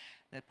making,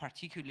 that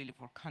particularly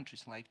for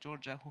countries like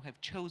Georgia who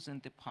have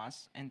chosen the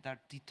path and are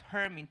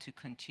determined to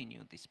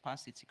continue this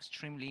path, it's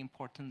extremely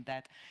important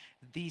that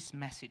these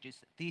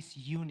messages, this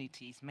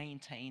unity is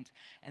maintained,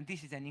 and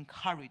this is an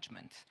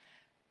encouragement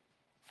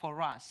for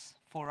us,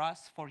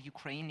 for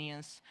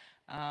Ukrainians,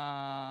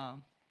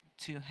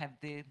 to have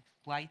the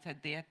light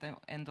at the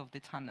end of the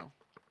tunnel.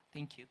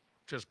 Thank you.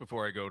 Just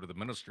before I go to the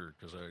minister,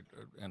 because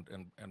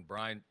and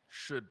Brian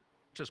should,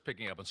 just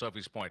picking up on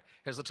Sophie's point,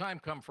 has the time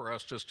come for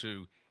us just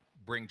to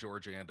bring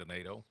Georgia into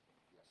NATO?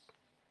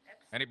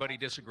 Anybody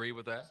disagree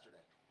with that?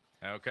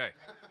 Okay.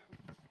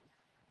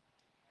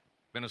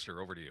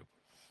 Minister, over to you.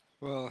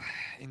 Well,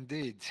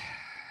 indeed,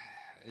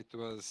 it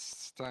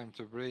was time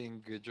to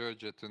bring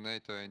Georgia to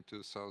NATO in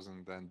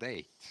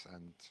 2008,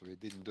 and we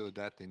didn't do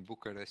that in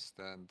Bucharest,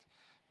 and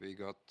we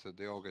got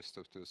the August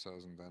of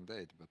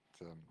 2008,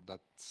 but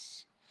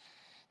that's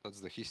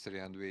the history,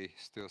 and we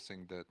still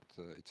think that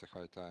it's a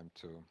high time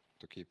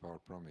to keep our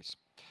promise.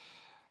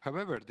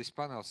 However, this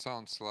panel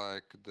sounds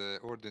like the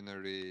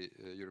ordinary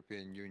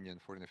European Union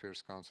Foreign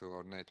Affairs Council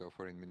or NATO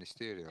Foreign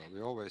Ministerial.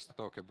 We always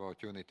talk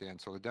about unity and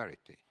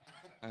solidarity,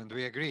 and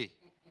we agree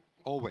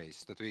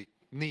always that we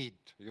need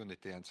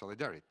unity and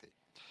solidarity.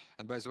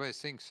 And by the way,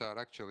 things are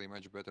actually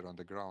much better on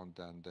the ground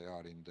than they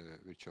are in the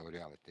virtual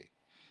reality.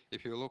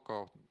 If you look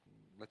at,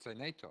 let's say,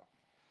 NATO,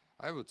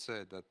 I would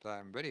say that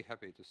I'm very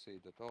happy to see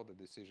that all the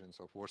decisions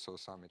of Warsaw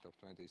Summit of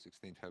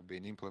 2016 have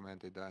been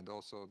implemented, and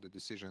also the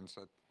decisions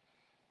at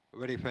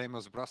very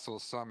famous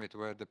Brussels summit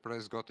where the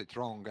press got it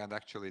wrong and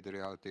actually the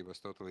reality was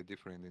totally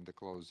different in the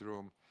closed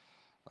room.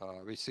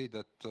 We see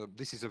that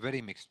this is a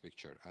very mixed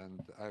picture,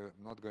 and I'm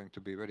not going to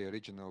be very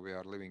original. We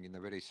are living in a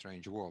very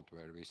strange world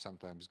where we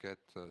sometimes get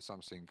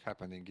something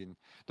happening in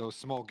those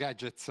small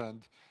gadgets,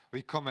 and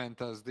we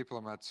comment as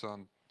diplomats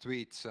on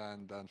tweets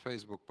and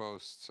Facebook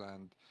posts,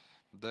 and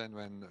then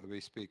when we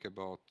speak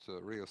about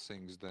real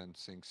things, then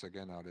things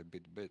again are a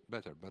bit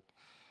better. But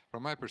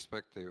from my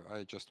perspective,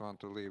 I just want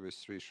to leave with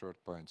 3 short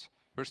points.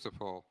 First of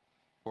all,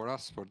 for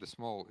us, for the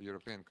small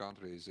European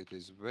countries, it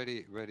is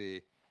very,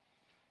 very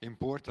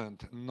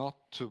important not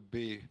to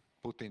be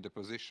put in the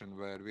position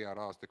where we are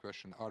asked the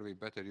question, are we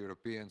better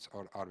Europeans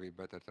or are we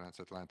better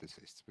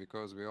transatlanticists?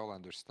 Because we all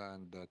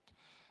understand that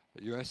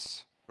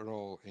US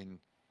role in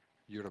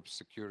Europe's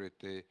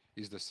security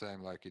is the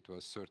same like it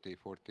was 30,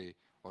 40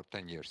 or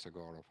 10 years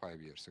ago or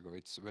 5 years ago.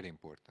 It's very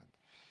important.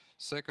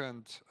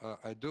 Second,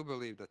 I do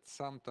believe that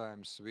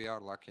sometimes we are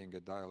lacking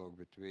a dialogue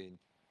between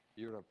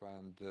Europe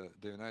and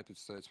the United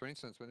States. For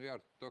instance, when we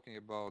are talking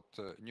about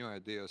new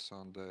ideas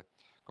on the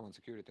common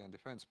security and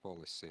defense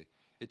policy,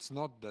 it's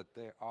not that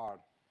they are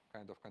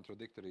kind of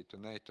contradictory to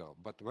NATO,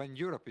 but when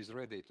Europe is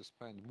ready to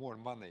spend more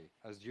money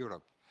as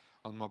Europe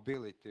on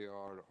mobility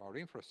or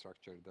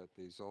infrastructure that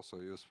is also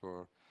used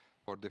for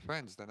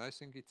defense, then I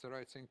think it's the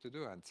right thing to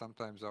do. And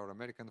sometimes our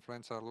American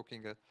friends are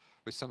looking at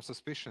with some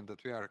suspicion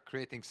that we are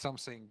creating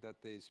something that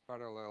is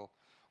parallel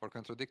or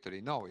contradictory.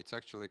 No, it's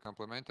actually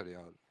complementary.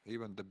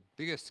 Even the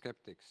biggest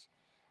skeptics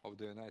of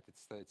the United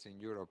States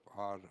in Europe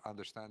are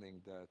understanding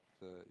that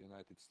the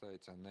United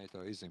States and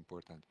NATO is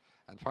important.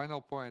 And final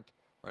point,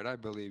 where I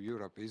believe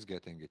Europe is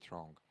getting it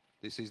wrong,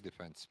 this is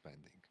defense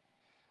spending.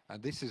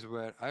 And this is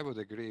where I would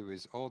agree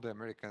with all the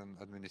American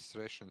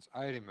administrations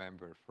I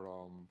remember,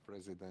 from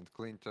President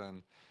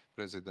Clinton,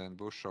 President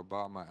Bush,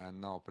 Obama, and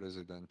now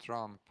President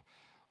Trump.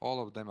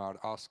 All of them are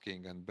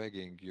asking and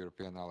begging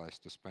European allies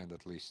to spend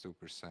at least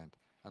 2%.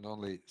 And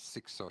only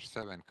 6 or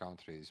 7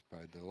 countries,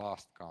 by the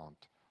last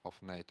count of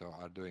NATO,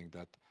 are doing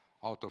that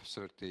out of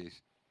 30,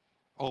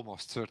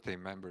 almost 30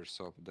 members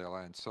of the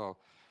alliance. So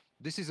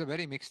this is a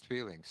very mixed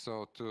feeling.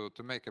 So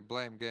to make a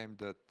blame game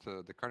that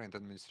the current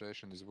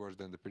administration is worse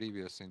than the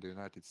previous in the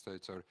United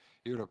States or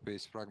Europe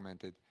is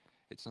fragmented,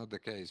 it's not the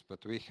case.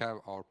 But we have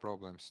our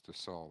problems to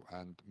solve,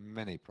 and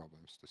many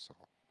problems to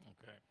solve.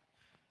 Okay.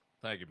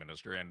 Thank you,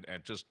 Minister. And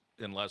just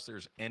unless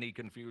there's any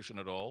confusion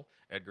at all,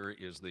 Edgar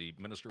is the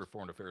Minister of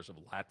Foreign Affairs of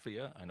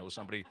Latvia. I know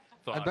somebody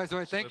thought... And by the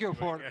way, thank you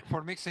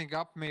for mixing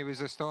up me with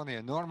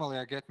Estonia. Normally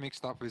I get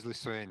mixed up with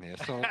Lithuania.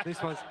 So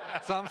this was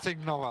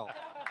something novel.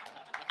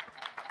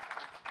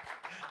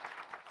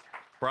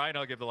 Brian,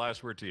 I'll give the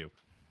last word to you.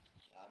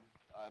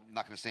 I'm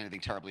not going to say anything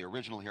terribly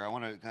original here. I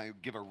want to kind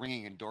of give a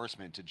ringing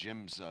endorsement to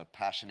Jim's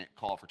passionate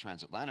call for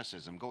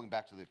transatlanticism. Going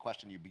back to the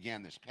question you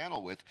began this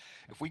panel with,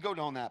 if we go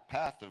down that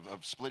path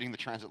of splitting the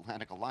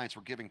transatlantic alliance,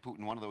 we're giving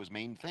Putin one of those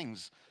main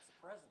things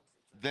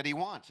that he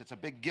wants. It's a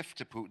big gift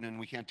to Putin, and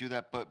we can't do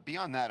that. But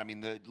beyond that, I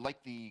mean,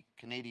 like the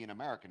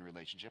Canadian-American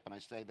relationship, and I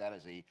say that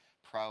as a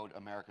proud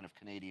American of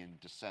Canadian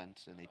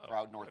descent and a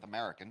proud North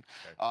American,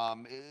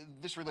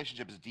 this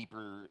relationship is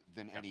deeper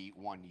than any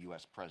one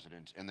U.S.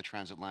 president, and the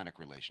transatlantic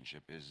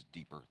relationship is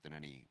deeper than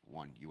any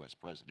one U.S.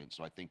 president.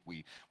 So I think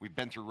we've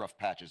been through rough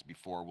patches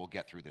before. We'll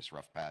get through this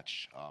rough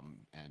patch,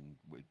 and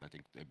I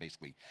think they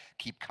basically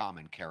keep calm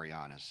and carry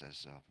on,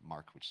 as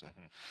Mark would say.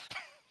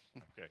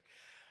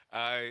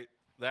 Okay.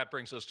 That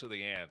brings us to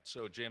the end.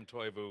 So Jim,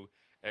 Toivu,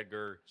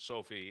 Edgar,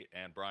 Sophie,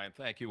 and Brian,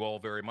 thank you all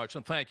very much,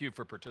 and thank you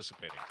for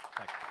participating.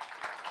 Thank you.